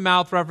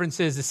 Mouth-to-mouth reference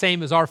is the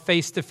same as our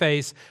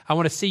face-to-face. I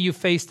want to see you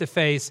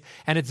face-to-face,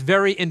 and it's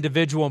very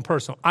individual and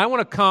personal. I want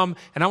to come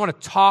and I want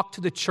to talk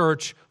to the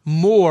church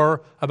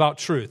more about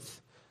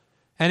truth.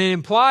 And it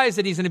implies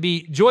that he's going to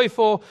be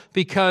joyful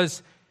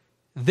because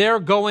they're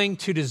going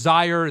to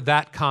desire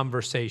that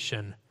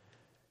conversation.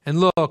 And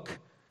look,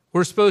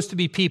 we're supposed to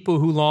be people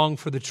who long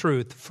for the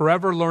truth,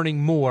 forever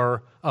learning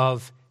more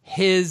of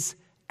his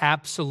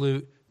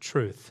absolute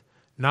truth.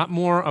 Not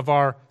more of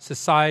our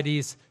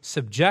society's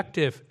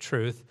subjective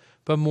truth,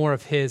 but more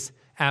of his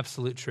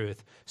absolute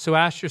truth. So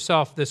ask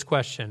yourself this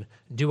question: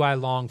 do I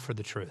long for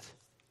the truth?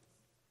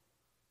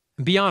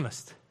 And be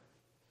honest.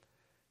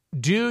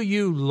 Do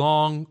you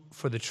long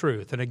for the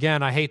truth? And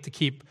again, I hate to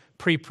keep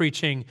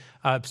pre-preaching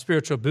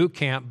spiritual boot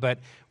camp, but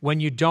when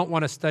you don't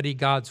want to study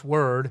God's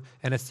word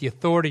and it's the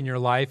authority in your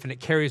life and it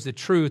carries the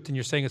truth and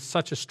you're saying it's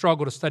such a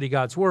struggle to study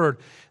God's word,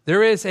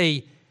 there is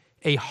a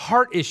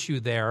heart issue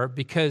there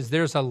because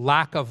there's a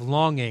lack of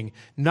longing.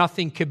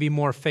 Nothing could be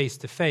more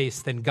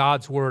face-to-face than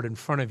God's word in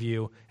front of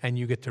you and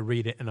you get to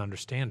read it and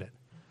understand it.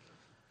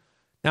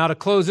 Now, to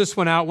close this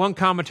one out, one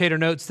commentator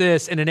notes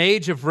this: in an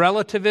age of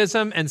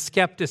relativism and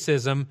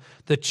skepticism,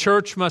 the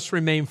church must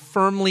remain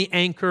firmly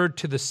anchored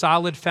to the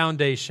solid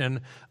foundation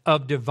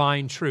of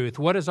divine truth.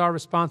 What is our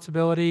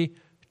responsibility?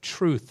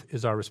 Truth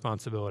is our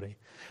responsibility.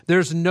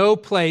 There's no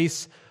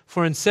place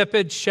for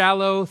insipid,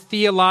 shallow,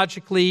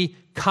 theologically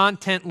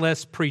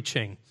contentless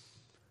preaching.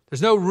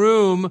 There's no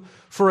room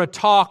for a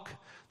talk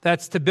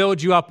that's to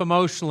build you up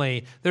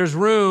emotionally. There's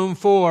room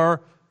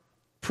for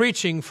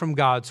preaching from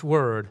God's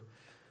word,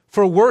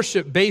 for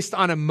worship based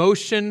on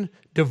emotion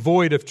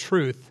devoid of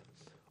truth,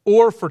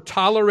 or for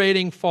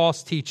tolerating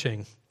false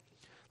teaching.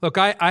 Look,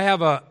 I'm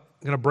going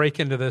to break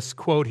into this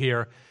quote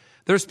here.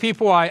 There's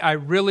people I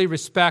really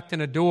respect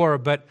and adore,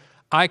 but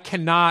I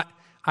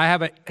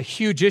have a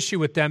huge issue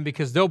with them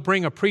because they'll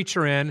bring a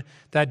preacher in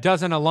that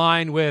doesn't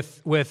align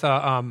with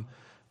an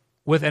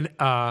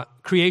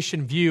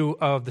creation view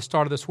of the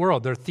start of this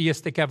world. They're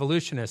theistic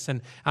evolutionists.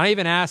 And I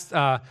even asked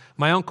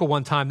my uncle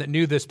one time that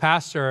knew this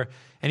pastor,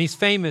 and he's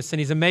famous and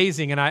he's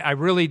amazing, and I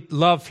really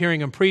love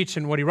hearing him preach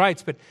and what he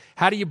writes, but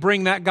how do you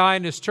bring that guy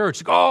into his church?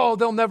 Like, oh,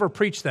 they'll never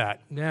preach that.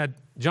 Yeah,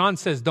 John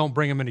says don't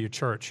bring them into your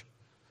church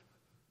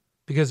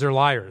because they're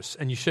liars,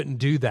 and you shouldn't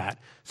do that.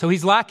 So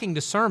he's lacking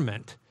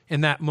discernment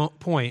in that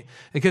point,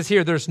 because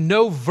here, there's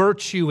no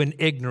virtue in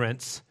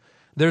ignorance.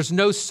 There's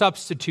no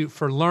substitute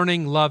for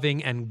learning,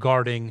 loving, and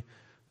guarding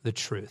the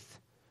truth.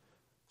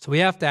 So we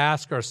have to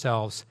ask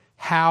ourselves,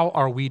 how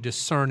are we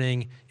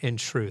discerning in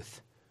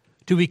truth?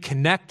 Do we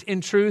connect in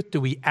truth?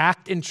 Do we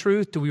act in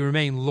truth? Do we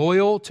remain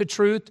loyal to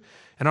truth?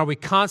 And are we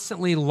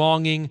constantly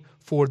longing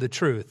for the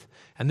truth?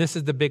 And this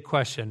is the big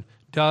question.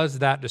 Does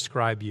that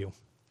describe you?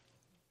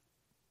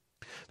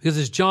 Because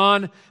as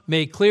John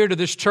made clear to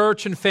this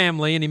church and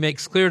family, and he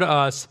makes clear to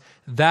us,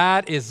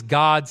 that is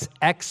God's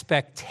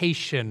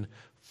expectation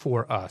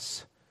for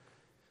us.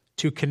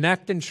 To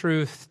connect in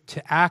truth,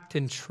 to act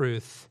in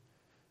truth,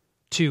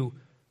 to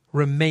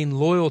remain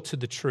loyal to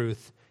the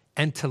truth,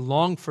 and to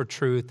long for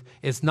truth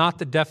is not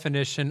the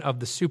definition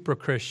of the super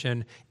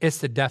Christian, it's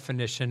the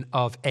definition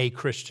of a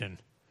Christian.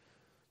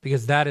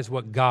 Because that is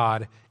what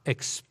God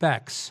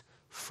expects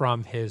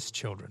from his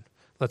children.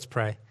 Let's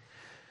pray.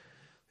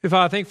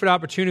 Father, thank you for the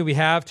opportunity we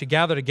have to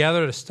gather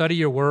together to study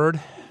your word.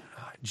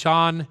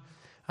 John,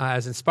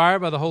 as inspired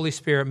by the Holy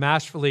Spirit,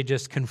 masterfully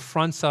just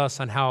confronts us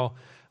on how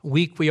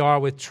weak we are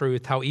with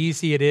truth, how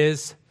easy it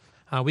is.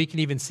 We can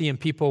even see in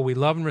people we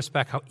love and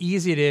respect how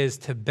easy it is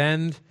to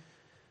bend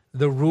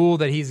the rule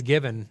that he's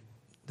given,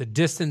 the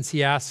distance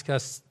he asks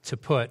us to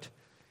put.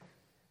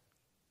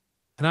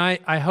 And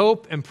I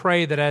hope and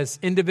pray that as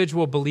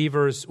individual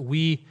believers,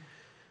 we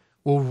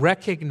will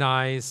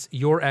recognize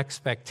your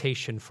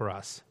expectation for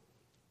us,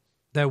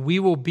 that we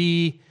will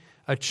be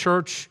a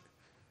church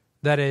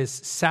that is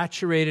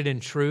saturated in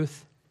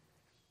truth,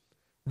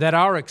 that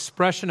our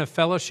expression of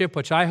fellowship,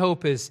 which I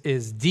hope is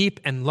deep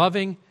and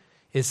loving,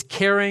 is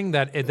caring,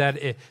 that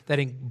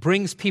it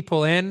brings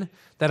people in,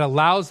 that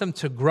allows them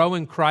to grow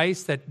in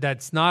Christ,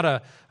 that's not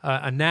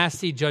a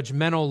nasty,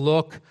 judgmental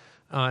look,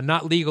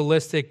 not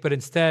legalistic, but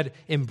instead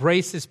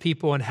embraces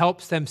people and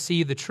helps them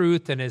see the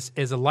truth and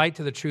is a light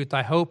to the truth.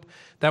 I hope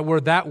that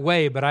we're that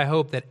way, but I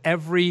hope that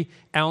every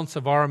ounce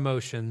of our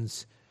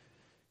emotions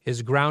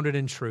is grounded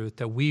in truth,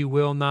 that we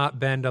will not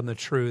bend on the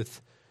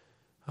truth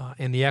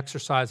in the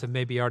exercise of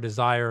maybe our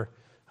desire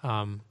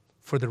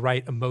for the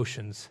right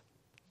emotions.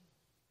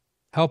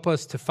 Help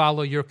us to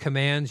follow your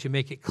commands. You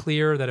make it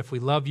clear that if we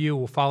love you,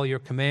 we'll follow your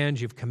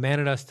commands. You've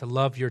commanded us to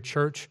love your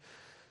church.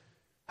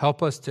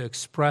 Help us to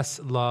express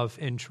love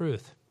in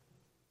truth.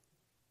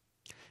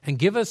 And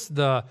give us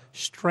the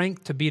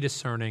strength to be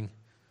discerning,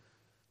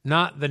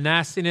 not the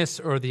nastiness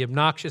or the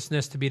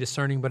obnoxiousness to be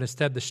discerning, but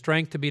instead the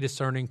strength to be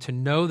discerning, to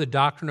know the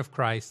doctrine of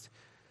Christ.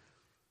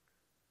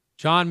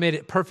 John made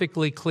it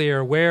perfectly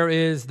clear, where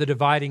is the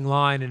dividing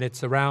line? And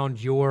it's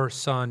around your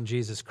Son,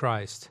 Jesus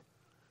Christ.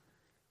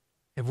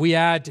 If we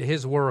add to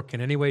his work in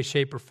any way,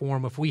 shape, or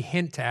form, if we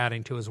hint to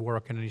adding to his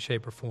work in any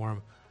shape or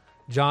form,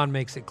 John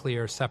makes it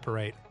clear,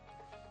 separate.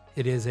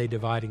 It is a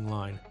dividing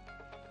line.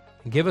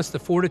 And give us the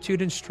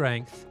fortitude and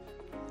strength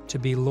to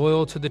be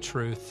loyal to the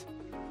truth,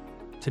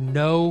 to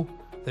know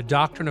the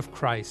doctrine of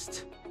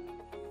Christ,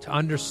 to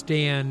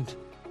understand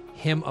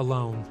him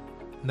alone,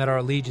 and that our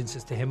allegiance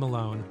is to him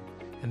alone,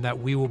 and that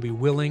we will be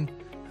willing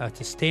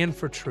to stand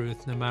for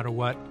truth no matter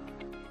what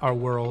our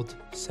world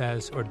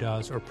says or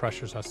does or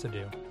pressures us to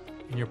do.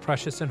 In your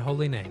precious and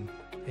holy name,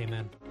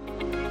 amen.